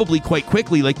out, probably quite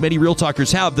quickly, like many Real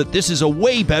Talkers have, that this is a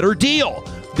way better deal.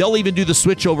 They'll even do the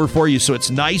switchover for you, so it's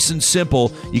nice and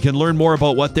simple. You can learn more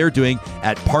about what they're doing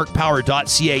at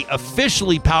parkpower.ca,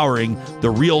 officially powering the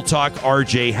Real Talk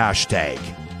RJ hashtag.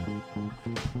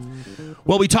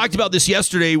 Well, we talked about this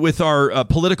yesterday with our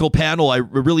political panel. I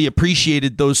really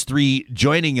appreciated those 3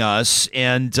 joining us.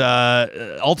 And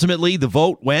ultimately, the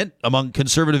vote went among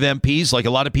Conservative MPs, like a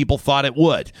lot of people thought it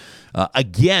would,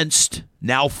 against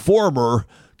now former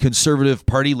Conservative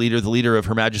Party leader, the leader of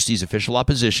Her Majesty's official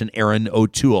opposition, Erin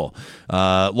O'Toole.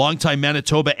 Longtime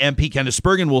Manitoba MP Candace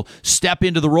Bergen will step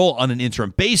into the role on an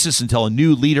interim basis until a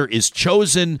new leader is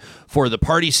chosen for the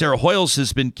party. Sarah Hoyles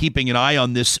has been keeping an eye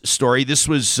on this story. This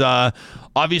was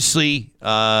obviously,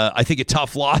 I think, a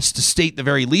tough loss, to state the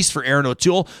very least, for Erin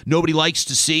O'Toole. Nobody likes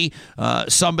to see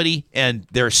somebody and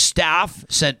their staff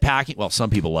sent packing. Well,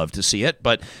 some people love to see it,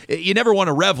 but you never want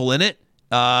to revel in it.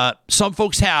 Some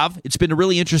folks have. It's been a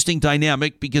really interesting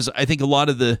dynamic because I think a lot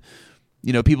of the,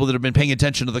 people that have been paying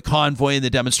attention to the convoy and the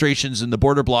demonstrations and the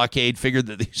border blockade figured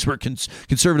that these were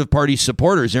Conservative Party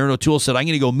supporters. Erin O'Toole said, I'm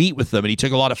going to go meet with them. And he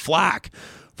took a lot of flack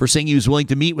for saying he was willing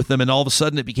to meet with them. And all of a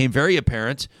sudden it became very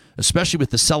apparent, especially with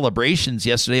the celebrations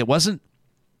yesterday. It wasn't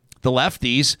the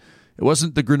lefties. It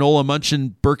wasn't the granola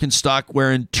munching, Birkenstock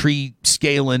wearing, tree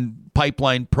scaling,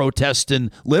 pipeline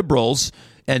protesting liberals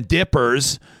and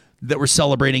dippers that were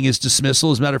celebrating his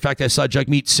dismissal. As a matter of fact, I saw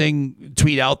Jagmeet Singh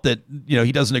tweet out that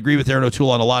he doesn't agree with Erin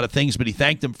O'Toole on a lot of things, but he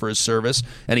thanked him for his service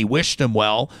and he wished him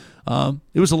well.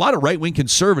 It was a lot of right-wing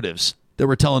conservatives that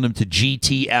were telling him to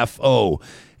GTFO,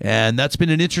 and that's been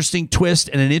an interesting twist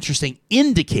and an interesting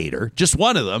indicator, just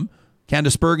one of them,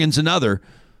 Candace Bergen's another,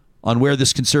 on where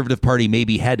this Conservative Party may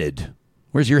be headed.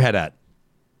 Where's your head at?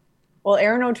 Well,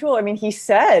 Erin O'Toole, he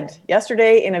said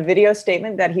yesterday in a video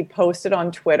statement that he posted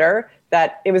on Twitter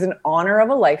that it was an honor of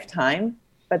a lifetime,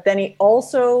 but then he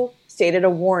also stated a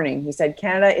warning. He said,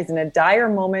 Canada is in a dire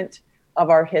moment of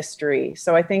our history.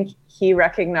 So I think he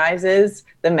recognizes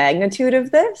the magnitude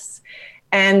of this.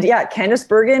 And yeah, Candace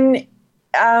Bergen,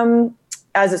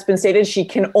 as it's been stated, she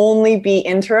can only be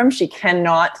interim. She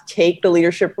cannot take the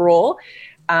leadership role.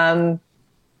 But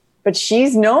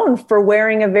she's known for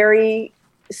wearing a very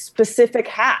specific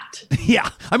hat. Yeah.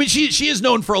 She is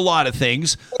known for a lot of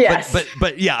things. Yes.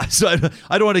 But yeah, so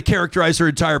I don't want to characterize her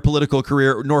entire political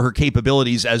career nor her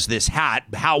capabilities as this hat.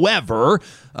 However,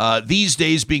 these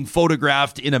days being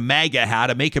photographed in a MAGA hat,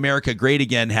 a Make America Great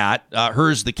Again hat,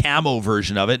 hers the camo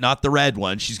version of it, not the red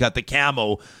one. She's got the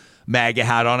camo MAGA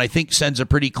hat on, I think sends a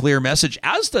pretty clear message,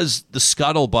 as does the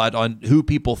scuttlebutt on who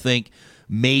people think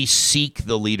may seek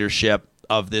the leadership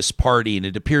of this party. And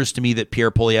it appears to me that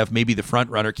Pierre Poilievre may be the front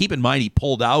runner. Keep in mind, he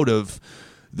pulled out of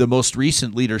the most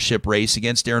recent leadership race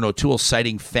against Erin O'Toole,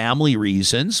 citing family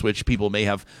reasons, which people may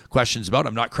have questions about.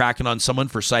 I'm not cracking on someone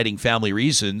for citing family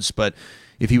reasons, but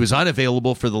if he was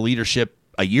unavailable for the leadership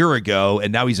a year ago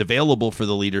and now he's available for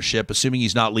the leadership, assuming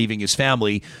he's not leaving his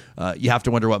family, you have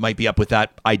to wonder what might be up with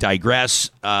that. I digress.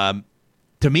 To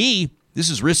me, this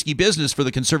is risky business for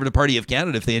the Conservative Party of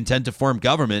Canada if they intend to form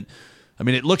government.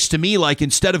 It looks to me like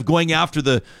instead of going after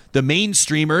the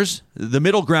mainstreamers, the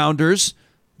middle grounders,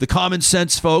 the common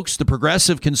sense folks, the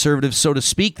progressive conservatives, so to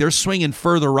speak, they're swinging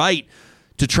further right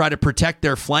to try to protect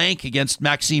their flank against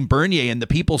Maxime Bernier and the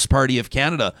People's Party of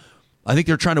Canada. I think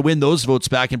they're trying to win those votes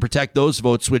back and protect those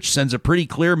votes, which sends a pretty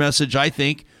clear message, I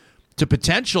think, to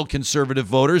potential conservative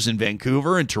voters in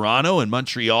Vancouver and Toronto and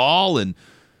Montreal and,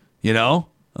 a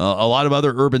lot of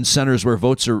other urban centers where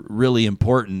votes are really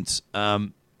important.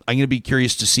 I'm going to be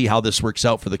curious to see how this works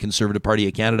out for the Conservative Party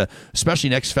of Canada, especially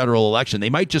next federal election. They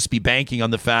might just be banking on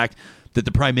the fact that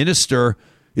the Prime Minister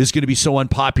is going to be so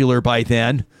unpopular by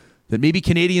then that maybe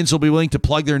Canadians will be willing to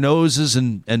plug their noses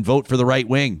and vote for the right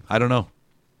wing. I don't know.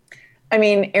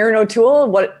 Erin O'Toole,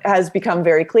 what has become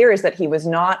very clear is that he was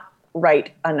not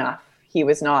right enough. He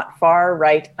was not far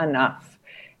right enough.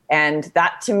 And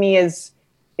that to me is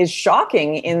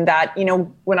shocking in that,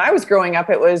 when I was growing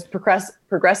up, it was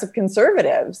progressive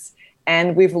conservatives,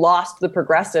 and we've lost the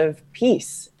progressive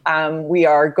piece. We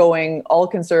are going all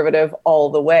conservative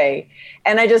all the way.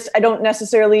 And I don't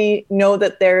necessarily know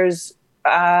that there's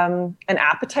an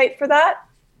appetite for that.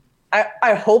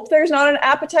 I hope there's not an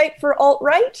appetite for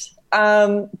alt-right.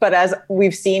 But as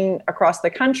we've seen across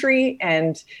the country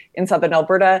and in Southern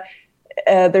Alberta,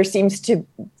 there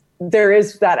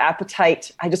is that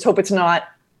appetite. I just hope it's not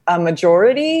a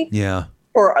majority. Yeah.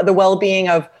 For the well-being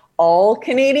of all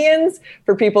Canadians,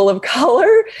 for people of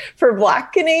color, for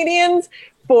Black Canadians,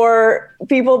 for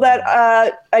people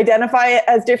that identify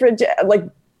as different, like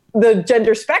the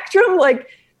gender spectrum. Like,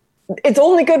 it's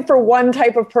only good for one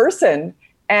type of person.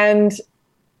 And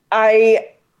I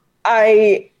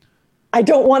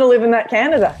don't want to live in that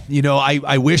Canada.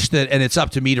 I wish that, and it's up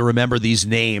to me to remember these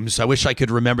names. I wish I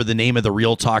could remember the name of the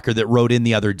Real Talker that wrote in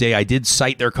the other day. I did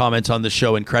cite their comments on the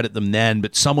show and credit them then,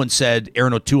 but someone said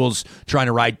Erin O'Toole's trying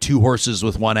to ride two horses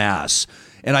with one ass.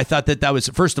 And I thought that was,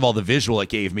 first of all, the visual it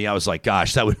gave me. I was like,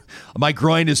 gosh, my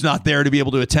groin is not there to be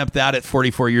able to attempt that at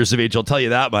 44 years of age. I'll tell you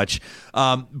that much.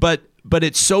 But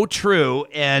it's so true.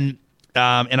 And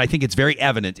and I think it's very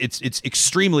evident. It's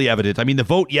extremely evident. I mean, the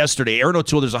vote yesterday, Aaron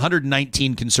O'Toole, there's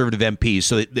 119 Conservative MPs,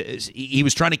 so he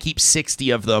was trying to keep 60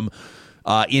 of them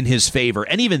in his favor.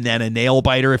 And even then, a nail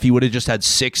biter, if he would have just had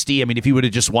 60, I mean, if he would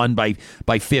have just won by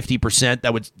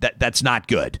 50%, that's not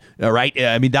good. All right.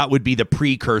 I mean, that would be the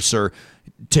precursor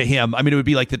to him. I mean, it would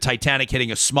be like the Titanic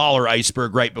hitting a smaller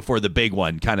iceberg right before the big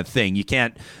one kind of thing. You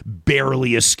can't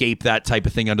barely escape that type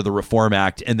of thing under the Reform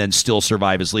Act and then still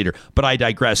survive as leader. But I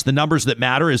digress. The numbers that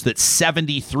matter is that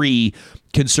 73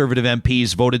 Conservative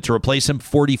MPs voted to replace him,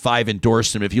 45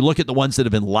 endorsed him. If you look at the ones that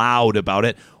have been loud about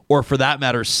it, or for that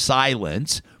matter,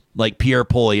 silent, like Pierre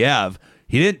Poilievre,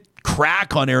 he didn't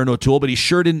crack on Aaron O'Toole, but he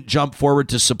sure didn't jump forward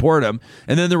to support him.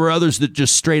 And then there were others that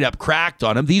just straight up cracked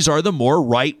on him. These are the more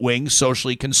right-wing,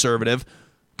 socially conservative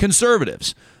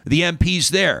conservatives, the MPs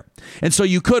there. And so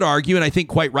you could argue, and I think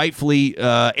quite rightfully,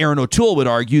 Aaron O'Toole would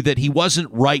argue that he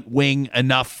wasn't right-wing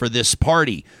enough for this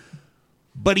party.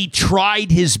 But he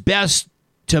tried his best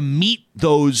to meet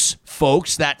those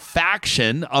folks, that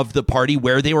faction of the party,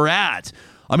 where they were at.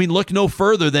 I mean, look no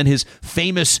further than his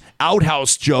famous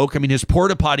outhouse joke. I mean, his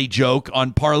porta potty joke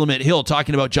on Parliament Hill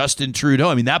talking about Justin Trudeau.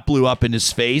 I mean, that blew up in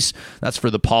his face. That's for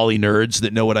the poly nerds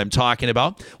that know what I'm talking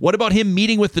about. What about him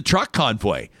meeting with the truck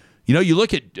convoy? You know, you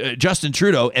look at Justin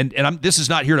Trudeau, and this is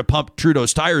not here to pump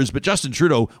Trudeau's tires, but Justin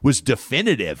Trudeau was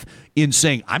definitive in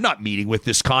saying, I'm not meeting with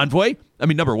this convoy. I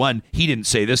mean, number one, he didn't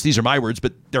say this. These are my words,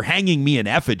 but they're hanging me in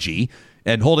effigy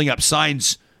and holding up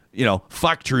signs, you know,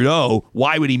 fuck Trudeau.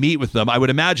 Why would he meet with them? I would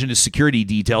imagine his security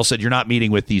detail said you're not meeting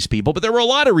with these people, but there were a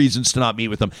lot of reasons to not meet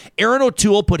with them. Aaron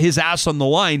O'Toole put his ass on the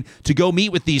line to go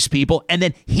meet with these people, and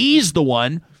then he's the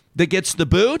one that gets the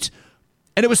boot.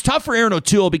 And it was tough for Aaron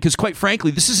O'Toole because, quite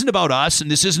frankly, this isn't about us and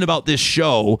this isn't about this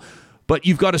show, but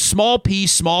you've got a small P,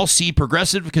 small C,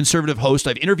 progressive conservative host.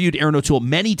 I've interviewed Aaron O'Toole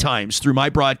many times through my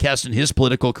broadcast and his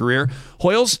political career.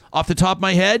 Hoyles, off the top of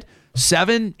my head,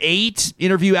 7, 8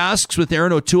 interview asks with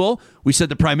Aaron O'Toole. We said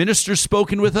the Prime Minister's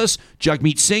spoken with us.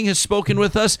 Jagmeet Singh has spoken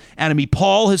with us. Annamie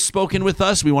Paul has spoken with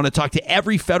us. We want to talk to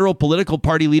every federal political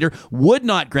party leader. Would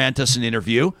not grant us an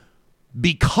interview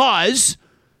because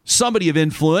somebody of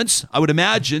influence, I would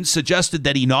imagine, suggested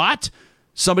that he not.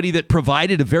 Somebody that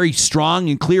provided a very strong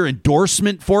and clear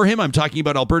endorsement for him. I'm talking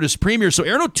about Alberta's premier. So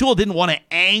Aaron O'Toole didn't want to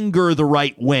anger the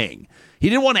right wing. He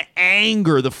didn't want to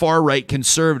anger the far-right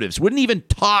conservatives. Wouldn't even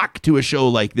talk to a show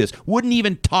like this. Wouldn't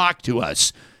even talk to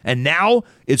us. And now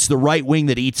it's the right wing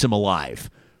that eats him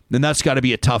alive. Then that's got to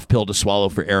be a tough pill to swallow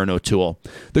for Aaron O'Toole.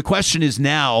 The question is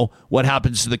now, what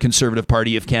happens to the Conservative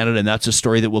Party of Canada? And that's a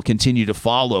story that will continue to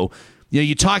follow. You know,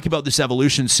 you talk about this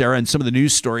evolution, Sarah, and some of the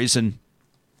news stories, and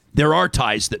there are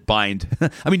ties that bind.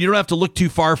 I mean, you don't have to look too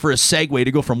far for a segue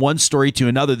to go from one story to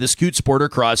another. This Coutts border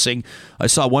crossing, I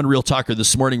saw one Real Talker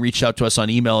this morning reached out to us on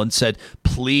email and said,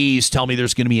 please tell me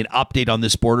there's going to be an update on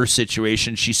this border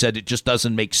situation. She said, it just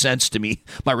doesn't make sense to me.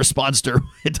 My response to her,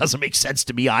 it doesn't make sense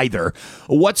to me either.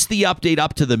 What's the update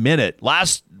up to the minute?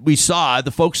 Last we saw,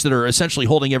 the folks that are essentially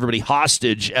holding everybody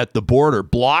hostage at the border,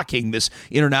 blocking this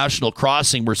international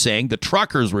crossing, were saying, the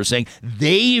truckers were saying,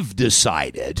 they've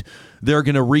decided they're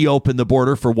going to reopen the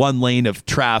border for one lane of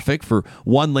traffic, for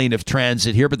one lane of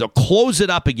transit here, but they'll close it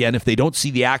up again if they don't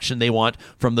see the action they want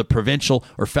from the provincial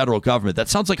or federal government. That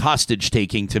sounds like hostage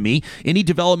taking to me. Any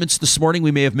developments this morning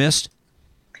we may have missed?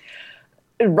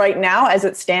 Right now, as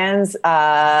it stands,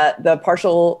 the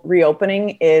partial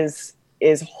reopening is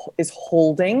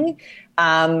holding.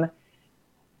 But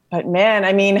man,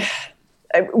 I mean,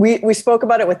 we spoke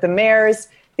about it with the mayors.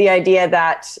 The idea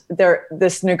that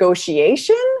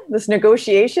negotiating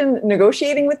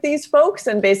with these folks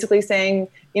and basically saying,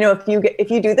 you know, if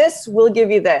you do this, we'll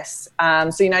give you this.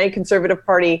 So United Conservative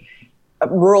Party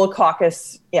Rural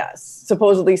Caucus, yes,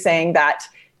 supposedly saying that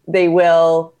they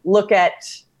will look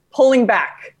at pulling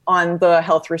back on the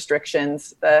health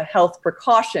restrictions, the health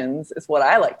precautions is what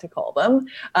I like to call them,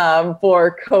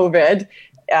 for COVID.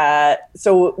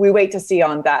 So we wait to see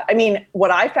on that. I mean,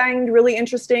 what I find really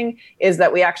interesting is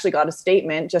that we actually got a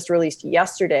statement just released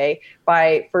yesterday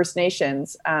by First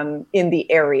Nations in the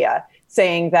area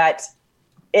saying that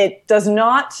it does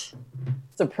not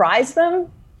surprise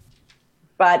them,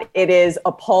 but it is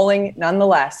appalling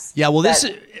nonetheless. Yeah, well,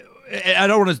 I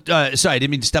don't want to. Sorry, I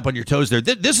didn't mean to step on your toes there.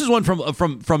 This is one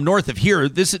from north of here.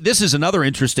 This is another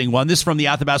interesting one. This is from the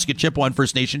Athabasca Chippewa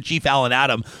First Nation, Chief Alan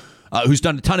Adam, who's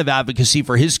done a ton of advocacy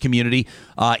for his community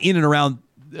in and around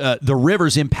the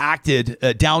rivers impacted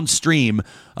downstream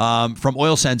from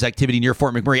oil sands activity near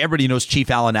Fort McMurray. Everybody knows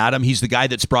Chief Alan Adam. He's the guy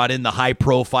that's brought in the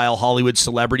high-profile Hollywood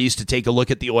celebrities to take a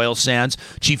look at the oil sands.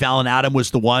 Chief Alan Adam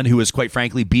was the one who was, quite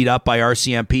frankly, beat up by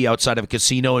RCMP outside of a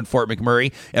casino in Fort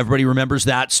McMurray. Everybody remembers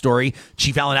that story.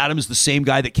 Chief Alan Adam is the same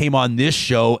guy that came on this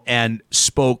show and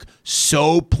spoke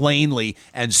so plainly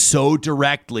and so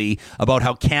directly about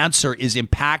how cancer is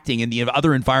impacting and the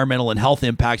other environmental and health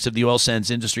impacts of the oil sands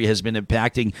industry has been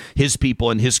impacting his people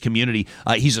and his community.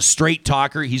 He's a straight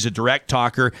talker. He's a direct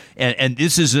talker. And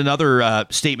this is another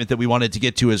statement that we wanted to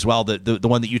get to as well, the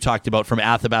one that you talked about from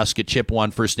Athabasca Chippewa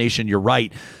First Nation. You're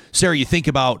right. Sarah, you think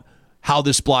about how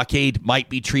this blockade might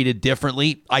be treated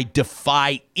differently. I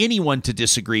defy anyone to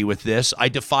disagree with this. I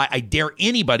dare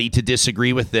anybody to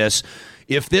disagree with this.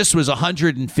 If this was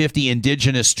 150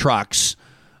 Indigenous trucks,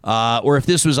 or if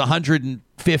this was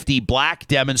 150 black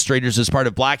demonstrators as part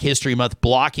of Black History Month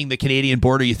blocking the Canadian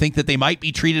border, you think that they might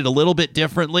be treated a little bit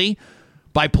differently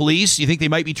by police? You think they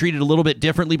might be treated a little bit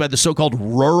differently by the so-called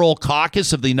Rural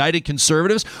Caucus of the United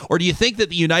Conservatives? Or do you think that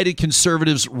the United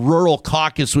Conservatives Rural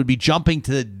Caucus would be jumping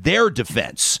to their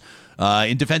defense,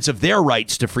 in defense of their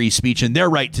rights to free speech and their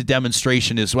right to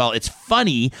demonstration as well? It's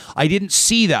funny, I didn't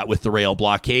see that with the rail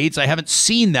blockades. I haven't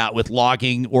seen that with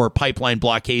logging or pipeline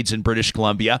blockades in British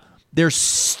Columbia. There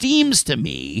seems to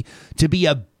me to be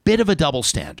a bit of a double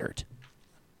standard.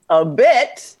 A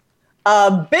bit.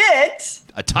 A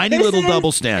tiny little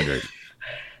double standard.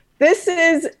 This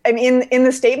is, I mean, in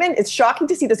the statement, it's shocking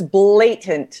to see this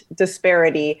blatant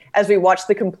disparity as we watch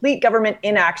the complete government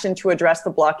inaction to address the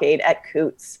blockade at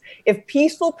Coutts. If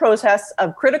peaceful protests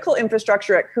of critical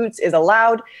infrastructure at Coutts is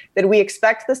allowed, then we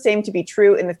expect the same to be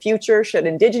true in the future should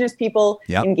Indigenous people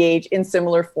engage in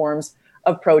similar forms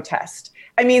of protest.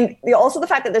 I mean, also the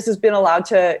fact that this has been allowed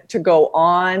to go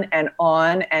on and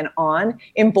on and on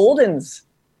emboldens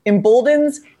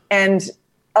and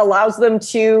allows them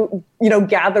to,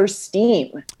 gather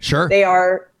steam. Sure. They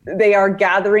are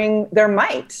gathering their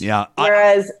might. Yeah.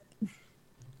 Whereas,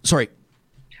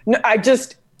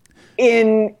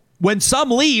 when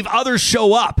some leave, others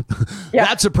show up. Yeah.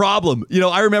 That's a problem.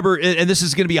 I remember, and this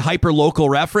is going to be a hyper-local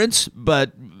reference,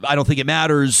 but I don't think it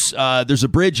matters. There's a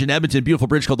bridge in Edmonton, beautiful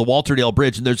bridge called the Walterdale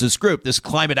Bridge, and there's this group, this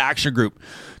climate action group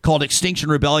called Extinction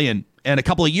Rebellion. And a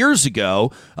couple of years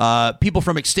ago, people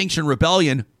from Extinction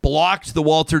Rebellion blocked the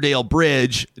Walterdale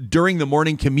Bridge during the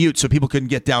morning commute so people couldn't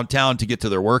get downtown to get to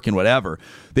their work and whatever.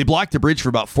 They blocked the bridge for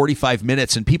about 45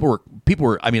 minutes, and people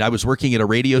were, I was working at a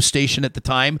radio station at the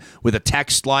time with a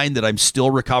text line that I'm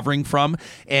still recovering from,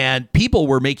 and people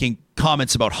were making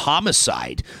comments about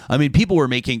homicide. People were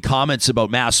making comments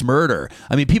about mass murder.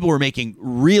 People were making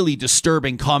really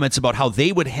disturbing comments about how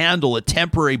they would handle a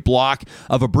temporary block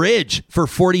of a bridge for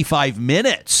 45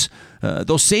 minutes.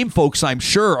 Those same folks, I'm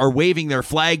sure, are waving their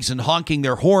flags and honking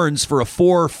their horns for a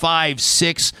 4, 5,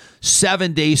 6,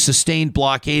 7-day sustained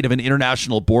blockade of an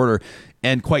international border.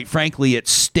 And quite frankly, it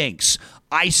stinks.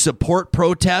 I support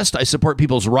protest. I support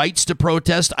people's rights to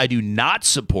protest. I do not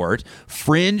support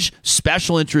fringe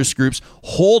special interest groups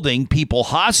holding people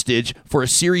hostage for a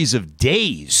series of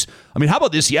days. How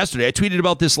about this yesterday? I tweeted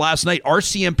about this last night.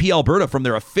 RCMP Alberta, from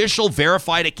their official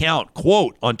verified account,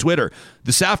 quote on Twitter,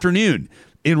 this afternoon,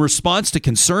 in response to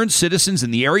concerned citizens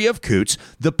in the area of Coutts,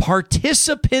 the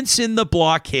participants in the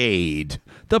blockade,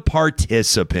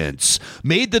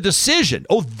 made the decision.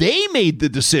 They made the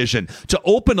decision to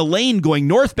open a lane going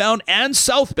northbound and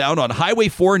southbound on Highway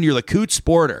 4 near the Coutts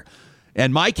border.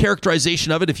 And my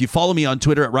characterization of it, if you follow me on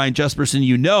Twitter at Ryan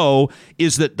Jesperson,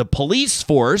 is that the police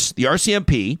force, the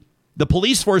RCMP, the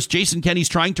police force Jason Kenney's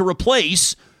trying to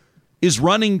replace, is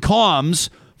running comms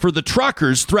for the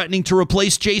truckers threatening to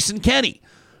replace Jason Kenney.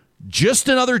 Just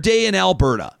another day in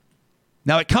Alberta.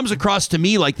 Now, it comes across to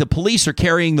me like the police are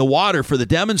carrying the water for the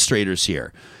demonstrators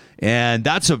here. And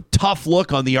that's a tough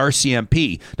look on the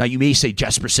RCMP. Now, you may say,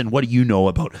 Jesperson, what do you know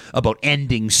about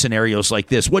ending scenarios like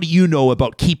this? What do you know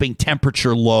about keeping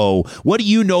temperature low? What do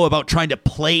you know about trying to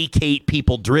placate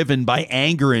people driven by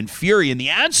anger and fury? And the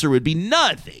answer would be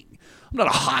nothing. I'm not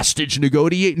a hostage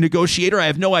negotiator. I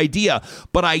have no idea.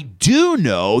 But I do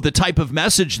know the type of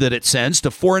message that it sends to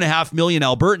 4.5 million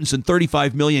Albertans and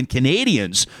 35 million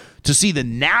Canadians to see the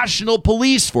National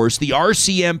Police Force, the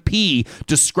RCMP,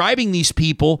 describing these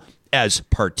people as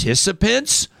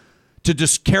participants, to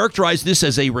just characterize this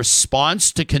as a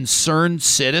response to concerned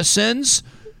citizens.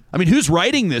 Who's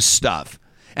writing this stuff?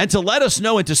 And to let us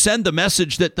know and to send the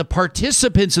message that the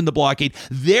participants in the blockade,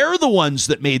 they're the ones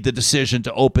that made the decision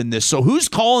to open this. So who's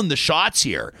calling the shots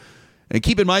here? And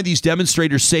keep in mind, these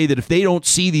demonstrators say that if they don't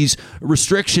see these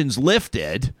restrictions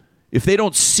lifted, if they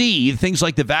don't see things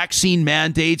like the vaccine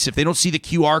mandates, if they don't see the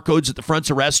QR codes at the fronts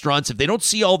of restaurants, if they don't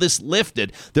see all this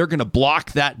lifted, they're going to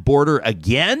block that border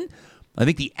again. I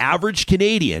think the average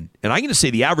Canadian, and I'm going to say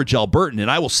the average Albertan,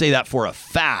 and I will say that for a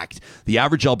fact, the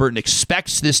average Albertan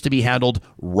expects this to be handled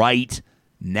right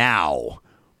now.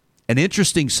 An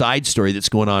interesting side story that's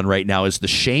going on right now is the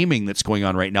shaming that's going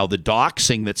on right now, the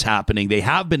doxing that's happening. Police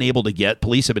have been able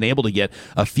to get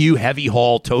a few heavy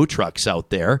haul tow trucks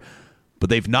out there, but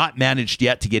they've not managed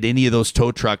yet to get any of those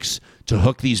tow trucks to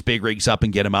hook these big rigs up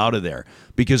and get them out of there,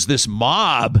 because this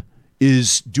mob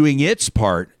is doing its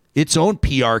part, its own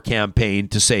PR campaign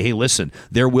to say, hey, listen,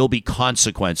 there will be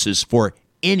consequences for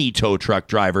any tow truck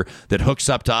driver that hooks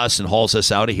up to us and hauls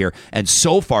us out of here. And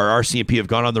so far, RCMP have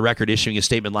gone on the record issuing a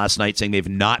statement last night saying they've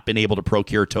not been able to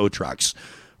procure tow trucks,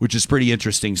 which is pretty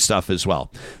interesting stuff as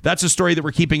well. That's a story that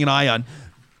we're keeping an eye on.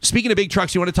 Speaking of big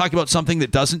trucks, you want to talk about something that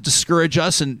doesn't discourage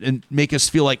us and make us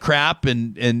feel like crap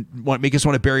and make us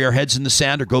want to bury our heads in the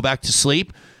sand or go back to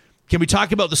sleep? Can we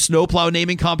talk about the snowplow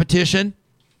naming competition?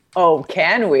 Oh,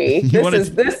 can we?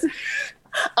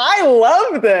 I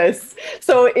love this.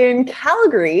 So in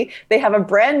Calgary, they have a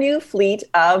brand new fleet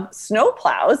of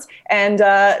snowplows and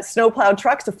snowplow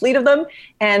trucks, a fleet of them.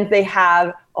 And they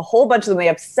have a whole bunch of them. They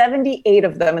have 78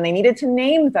 of them, and they needed to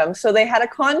name them. So they had a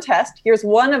contest. Here's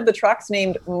one of the trucks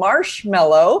named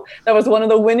Marshmallow. That was one of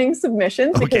the winning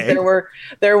submissions because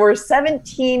there were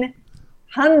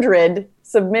 1,700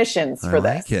 submissions for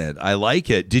this. I like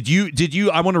it. Did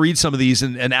you? I want to read some of these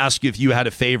and ask you if you had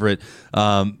a favorite.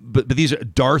 But these are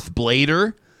Darth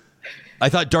Blader. I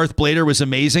thought Darth Blader was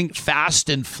amazing. Fast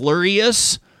and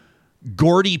Furious.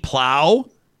 Gordy Plow.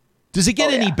 Does it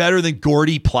get any better than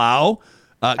Gordy Plow?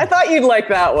 I thought you'd like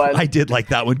that one. I did like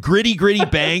that one. Gritty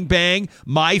Bang Bang.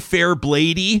 My Fair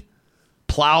Blady.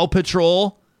 Plow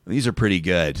Patrol. These are pretty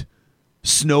good.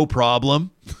 Snow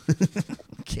Problem.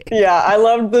 Okay. Yeah, I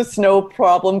loved the snow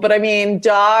problem, but I mean,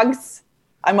 dogs,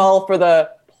 I'm all for the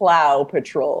Plow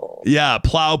Patrol. Yeah,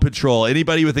 Plow Patrol.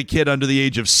 Anybody with a kid under the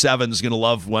age of 7 is going to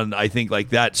love one, I think, like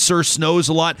that. Sir Snows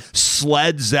a lot.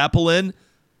 Sled Zeppelin.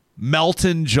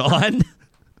 Melton John.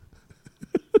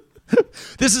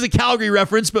 This is a Calgary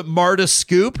reference, but Marta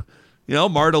Scoop. You know,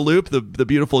 Marta Loop, the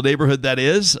beautiful neighborhood that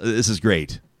is. This is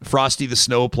great. Frosty the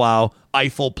Snowplow.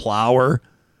 Eiffel Plower.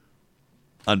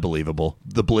 Unbelievable.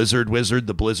 The Blizzard Wizard,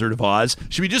 the Blizzard of Oz.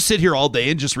 Should we just sit here all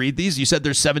day and just read these? You said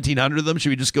there's 1,700 of them. Should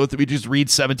we just go through? We just read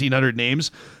 1,700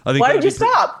 names. I think. Why did you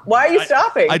stop? Why are you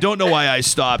stopping? I don't know why I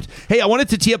stopped. Hey, I wanted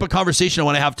to tee up a conversation I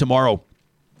want to have tomorrow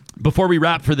before we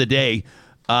wrap for the day.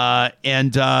 I'm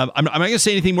not going to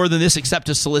say anything more than this except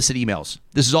to solicit emails.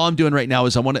 This is all I'm doing right now.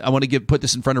 Is I want to put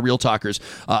this in front of Real Talkers.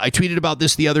 I tweeted about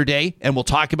this the other day, and we'll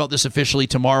talk about this officially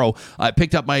tomorrow. I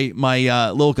picked up my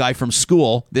little guy from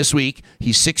school this week.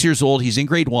 He's 6 years old. He's in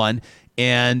grade 1,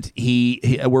 and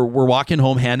we're walking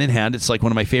home hand in hand. It's like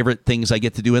one of my favorite things I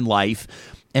get to do in life.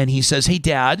 And he says, "Hey,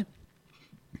 Dad."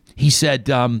 He said,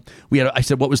 I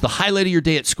said, "What was the highlight of your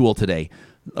day at school today?"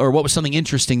 Or what was something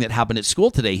interesting that happened at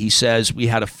school today? He says, "We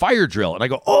had a fire drill." And I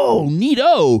go, "Oh,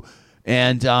 neato."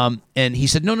 And he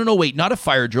said, no, wait, not a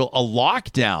fire drill, a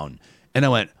lockdown. And I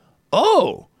went,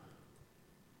 "Oh."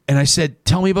 And I said,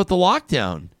 "Tell me about the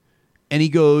lockdown." And he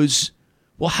goes,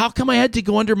 "Well, how come I had to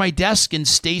go under my desk and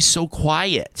stay so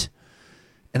quiet?"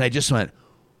 And I just went,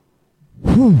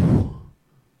 whew.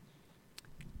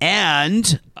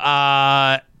 And,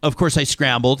 of course, I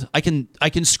scrambled. I can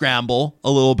scramble a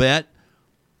little bit.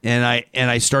 And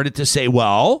I started to say,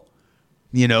 well,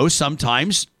 you know,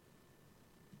 sometimes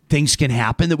things can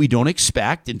happen that we don't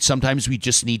expect, and sometimes we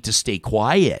just need to stay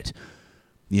quiet,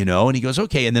 you know? And he goes,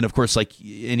 "Okay." And then, of course, like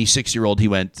any 6-year-old, he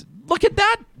went, "Look at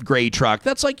that gray truck.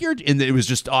 That's like your..." And it was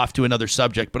just off to another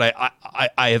subject. But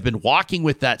I have been walking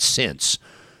with that since.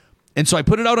 And so I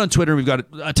put it out on Twitter. We've got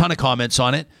a ton of comments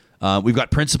on it. We've got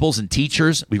principals and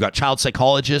teachers. We've got child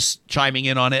psychologists chiming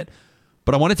in on it.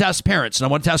 But I wanted to ask parents, and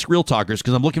I wanted to ask Real Talkers,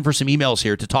 because I'm looking for some emails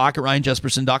here to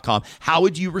talk@ryanjesperson.com. How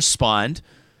would you respond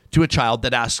to a child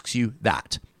that asks you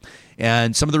that?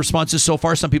 And some of the responses so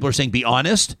far, some people are saying, be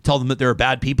honest, tell them that there are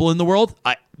bad people in the world.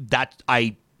 I'm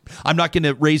not going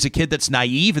to raise a kid that's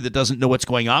naive or that doesn't know what's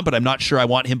going on, but I'm not sure I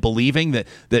want him believing that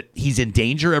he's in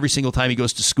danger every single time he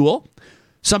goes to school.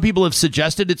 Some people have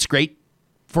suggested it's great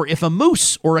for if a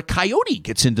moose or a coyote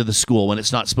gets into the school when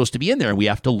it's not supposed to be in there, and we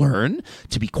have to learn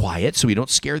to be quiet so we don't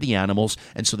scare the animals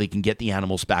and so they can get the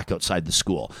animals back outside the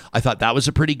school. I thought that was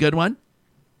a pretty good one.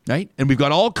 Right? And we've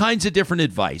got all kinds of different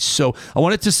advice. So I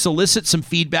wanted to solicit some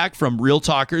feedback from Real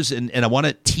Talkers, and I want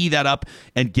to tee that up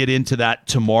and get into that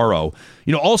tomorrow.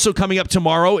 You know, also coming up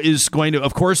tomorrow is going to,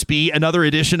 of course, be another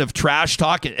edition of Trash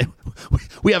Talk.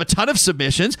 We have a ton of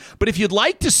submissions, but if you'd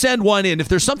like to send one in, if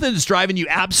there's something that's driving you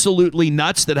absolutely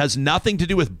nuts that has nothing to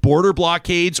do with border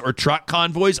blockades or truck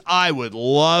convoys, I would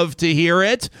love to hear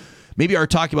it. Maybe our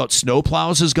talk about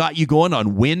snowplows has got you going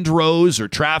on windrows or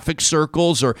traffic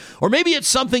circles, or maybe it's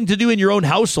something to do in your own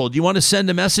household. You want to send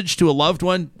a message to a loved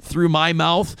one through my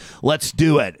mouth? Let's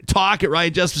do it. Talk at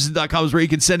RyanJesperson.com is where you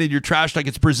can send in your trash talk.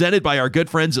 It's presented by our good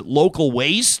friends at Local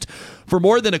Waste. For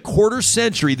more than a quarter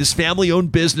century, this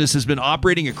family-owned business has been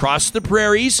operating across the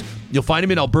prairies. You'll find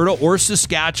them in Alberta or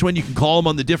Saskatchewan. You can call them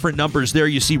on the different numbers there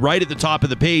you see right at the top of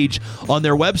the page on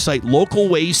their website,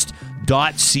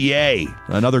 localwaste.ca.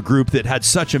 Another group that had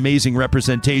such amazing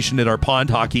representation at our Pond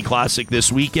Hockey Classic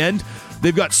this weekend.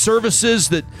 They've got services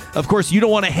that, of course, you don't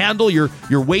want to handle your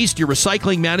waste, your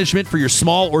recycling management for your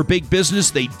small or big business.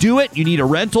 They do it. You need a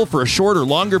rental for a short or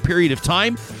longer period of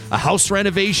time, a house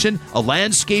renovation, a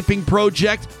landscaping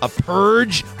project, a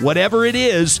purge, whatever it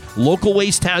is, Local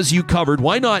Waste has you covered.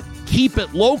 Why not keep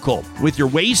it local with your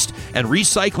waste and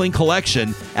recycling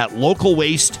collection at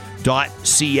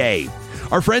localwaste.ca.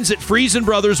 Our friends at Friesen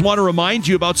Brothers want to remind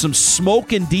you about some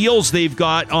smoking deals they've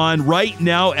got on right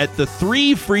now at the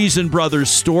 3 Friesen Brothers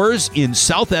stores in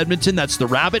South Edmonton. That's the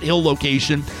Rabbit Hill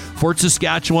location, Fort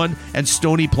Saskatchewan, and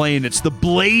Stony Plain. It's the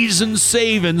blazing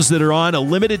savings that are on a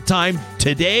limited time.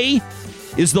 Today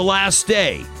is the last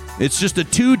day. It's just a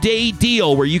 2-day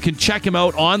deal where you can check them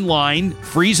out online,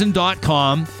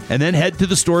 friesen.com, and then head to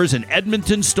the stores in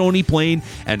Edmonton, Stony Plain,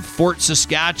 and Fort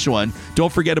Saskatchewan.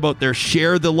 Don't forget about their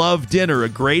Share the Love dinner, a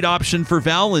great option for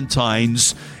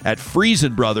Valentine's at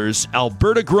Friesen Brothers,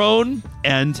 Alberta grown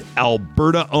and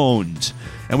Alberta owned.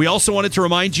 And we also wanted to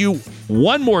remind you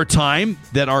one more time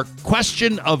that our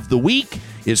question of the week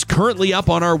is currently up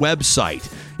on our website.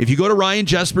 If you go to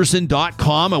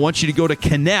RyanJesperson.com, I want you to go to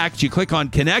Connect. You click on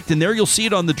Connect, and there you'll see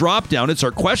it on the drop-down. It's our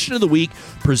question of the week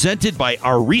presented by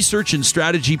our research and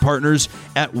strategy partners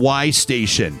at Y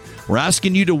Station. We're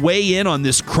asking you to weigh in on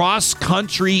this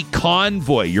cross-country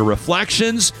convoy, your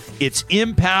reflections, its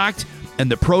impact, and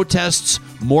the protests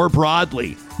more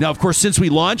broadly. Now, of course, since we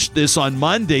launched this on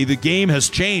Monday, the game has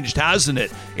changed, hasn't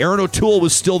it? Aaron O'Toole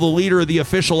was still the leader of the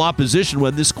official opposition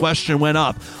when this question went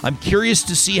up. I'm curious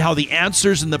to see how the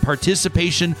answers and the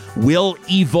participation will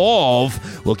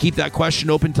evolve. We'll keep that question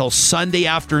open till Sunday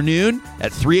afternoon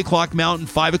at 3 o'clock Mountain,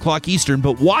 5 o'clock Eastern.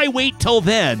 But why wait till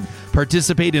then?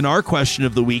 Participate in our question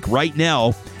of the week right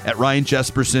now at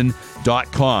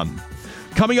RyanJesperson.com.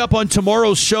 Coming up on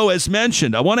tomorrow's show, as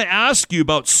mentioned, I want to ask you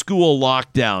about school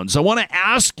lockdowns. I want to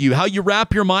ask you how you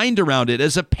wrap your mind around it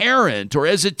as a parent or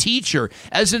as a teacher,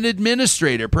 as an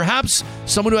administrator, perhaps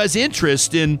someone who has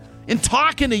interest in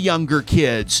talking to younger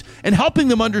kids and helping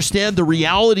them understand the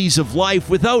realities of life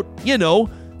without,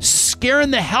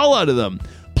 scaring the hell out of them.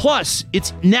 Plus,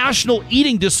 it's National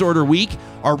Eating Disorder Week.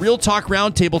 Our Real Talk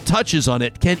Roundtable touches on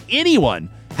it. Can anyone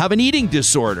have an eating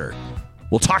disorder?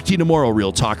 We'll talk to you tomorrow,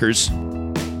 Real Talkers.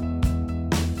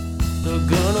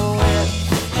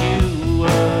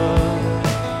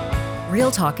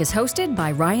 Real Talk is hosted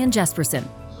by Ryan Jesperson,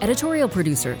 editorial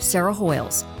producer Sarah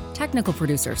Hoyles, technical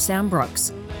producer Sam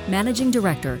Brooks, managing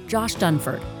director Josh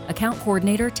Dunford, account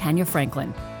coordinator Tanya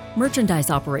Franklin,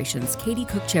 merchandise operations Katie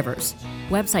Cook-Chivers,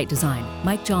 website design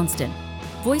Mike Johnston,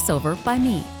 voiceover by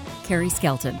me, Carrie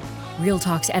Skelton. Real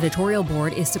Talk's editorial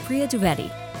board is Supriya Dwivedi,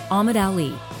 Ahmed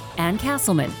Ali, Ann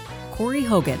Castleman, Corey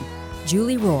Hogan,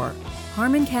 Julie Rohr,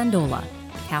 Harmon Candola,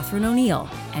 Catherine O'Neill,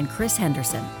 and Chris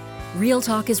Henderson. Real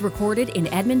Talk is recorded in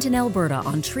Edmonton, Alberta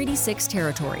on Treaty 6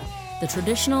 territory, the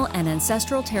traditional and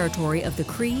ancestral territory of the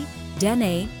Cree,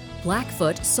 Dene,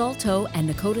 Blackfoot, Saulteaux, and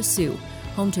Nakota Sioux,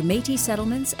 home to Métis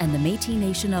settlements and the Métis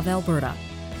Nation of Alberta.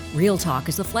 Real Talk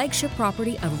is the flagship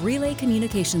property of Relay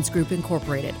Communications Group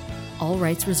Incorporated. All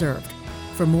rights reserved.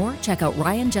 For more, check out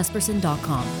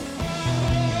RyanJesperson.com.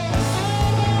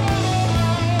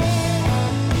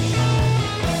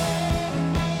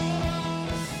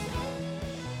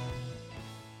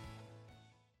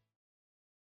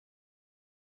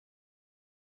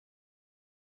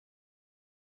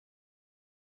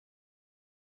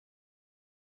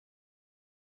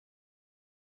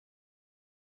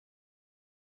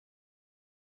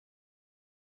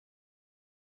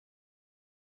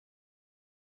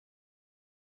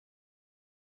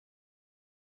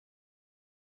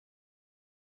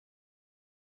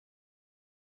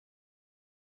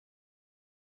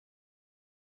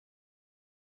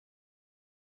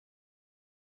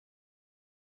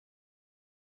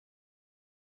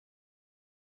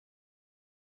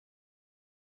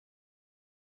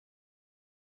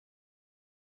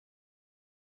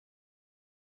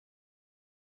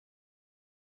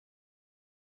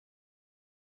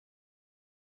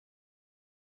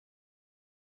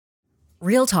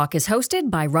 Real Talk is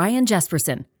hosted by Ryan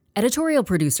Jesperson, editorial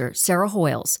producer Sarah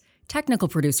Hoyles, technical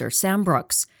producer Sam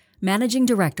Brooks, managing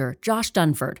director Josh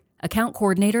Dunford, account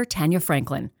coordinator Tanya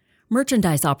Franklin,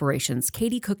 merchandise operations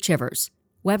Katie Cook-Chivers,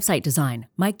 website design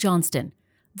Mike Johnston,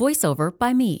 voiceover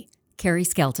by me, Carrie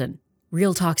Skelton.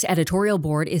 Real Talk's editorial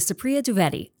board is Supriya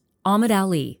Dwivedi, Ahmed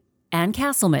Ali, Ann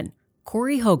Castleman,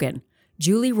 Corey Hogan,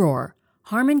 Julie Rohr,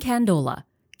 Harmon Candola,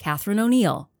 Catherine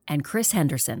O'Neill, and Chris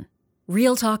Henderson.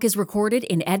 Real Talk is recorded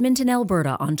in Edmonton,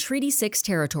 Alberta on Treaty 6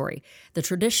 territory, the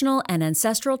traditional and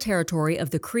ancestral territory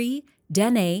of the Cree,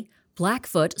 Dene,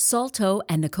 Blackfoot, Saulteaux,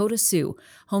 and Nakota Sioux,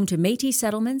 home to Métis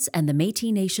settlements and the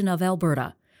Métis Nation of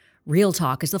Alberta. Real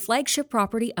Talk is the flagship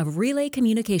property of Relay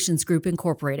Communications Group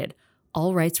Incorporated.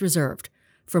 All rights reserved.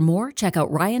 For more, check out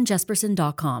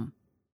ryanjesperson.com.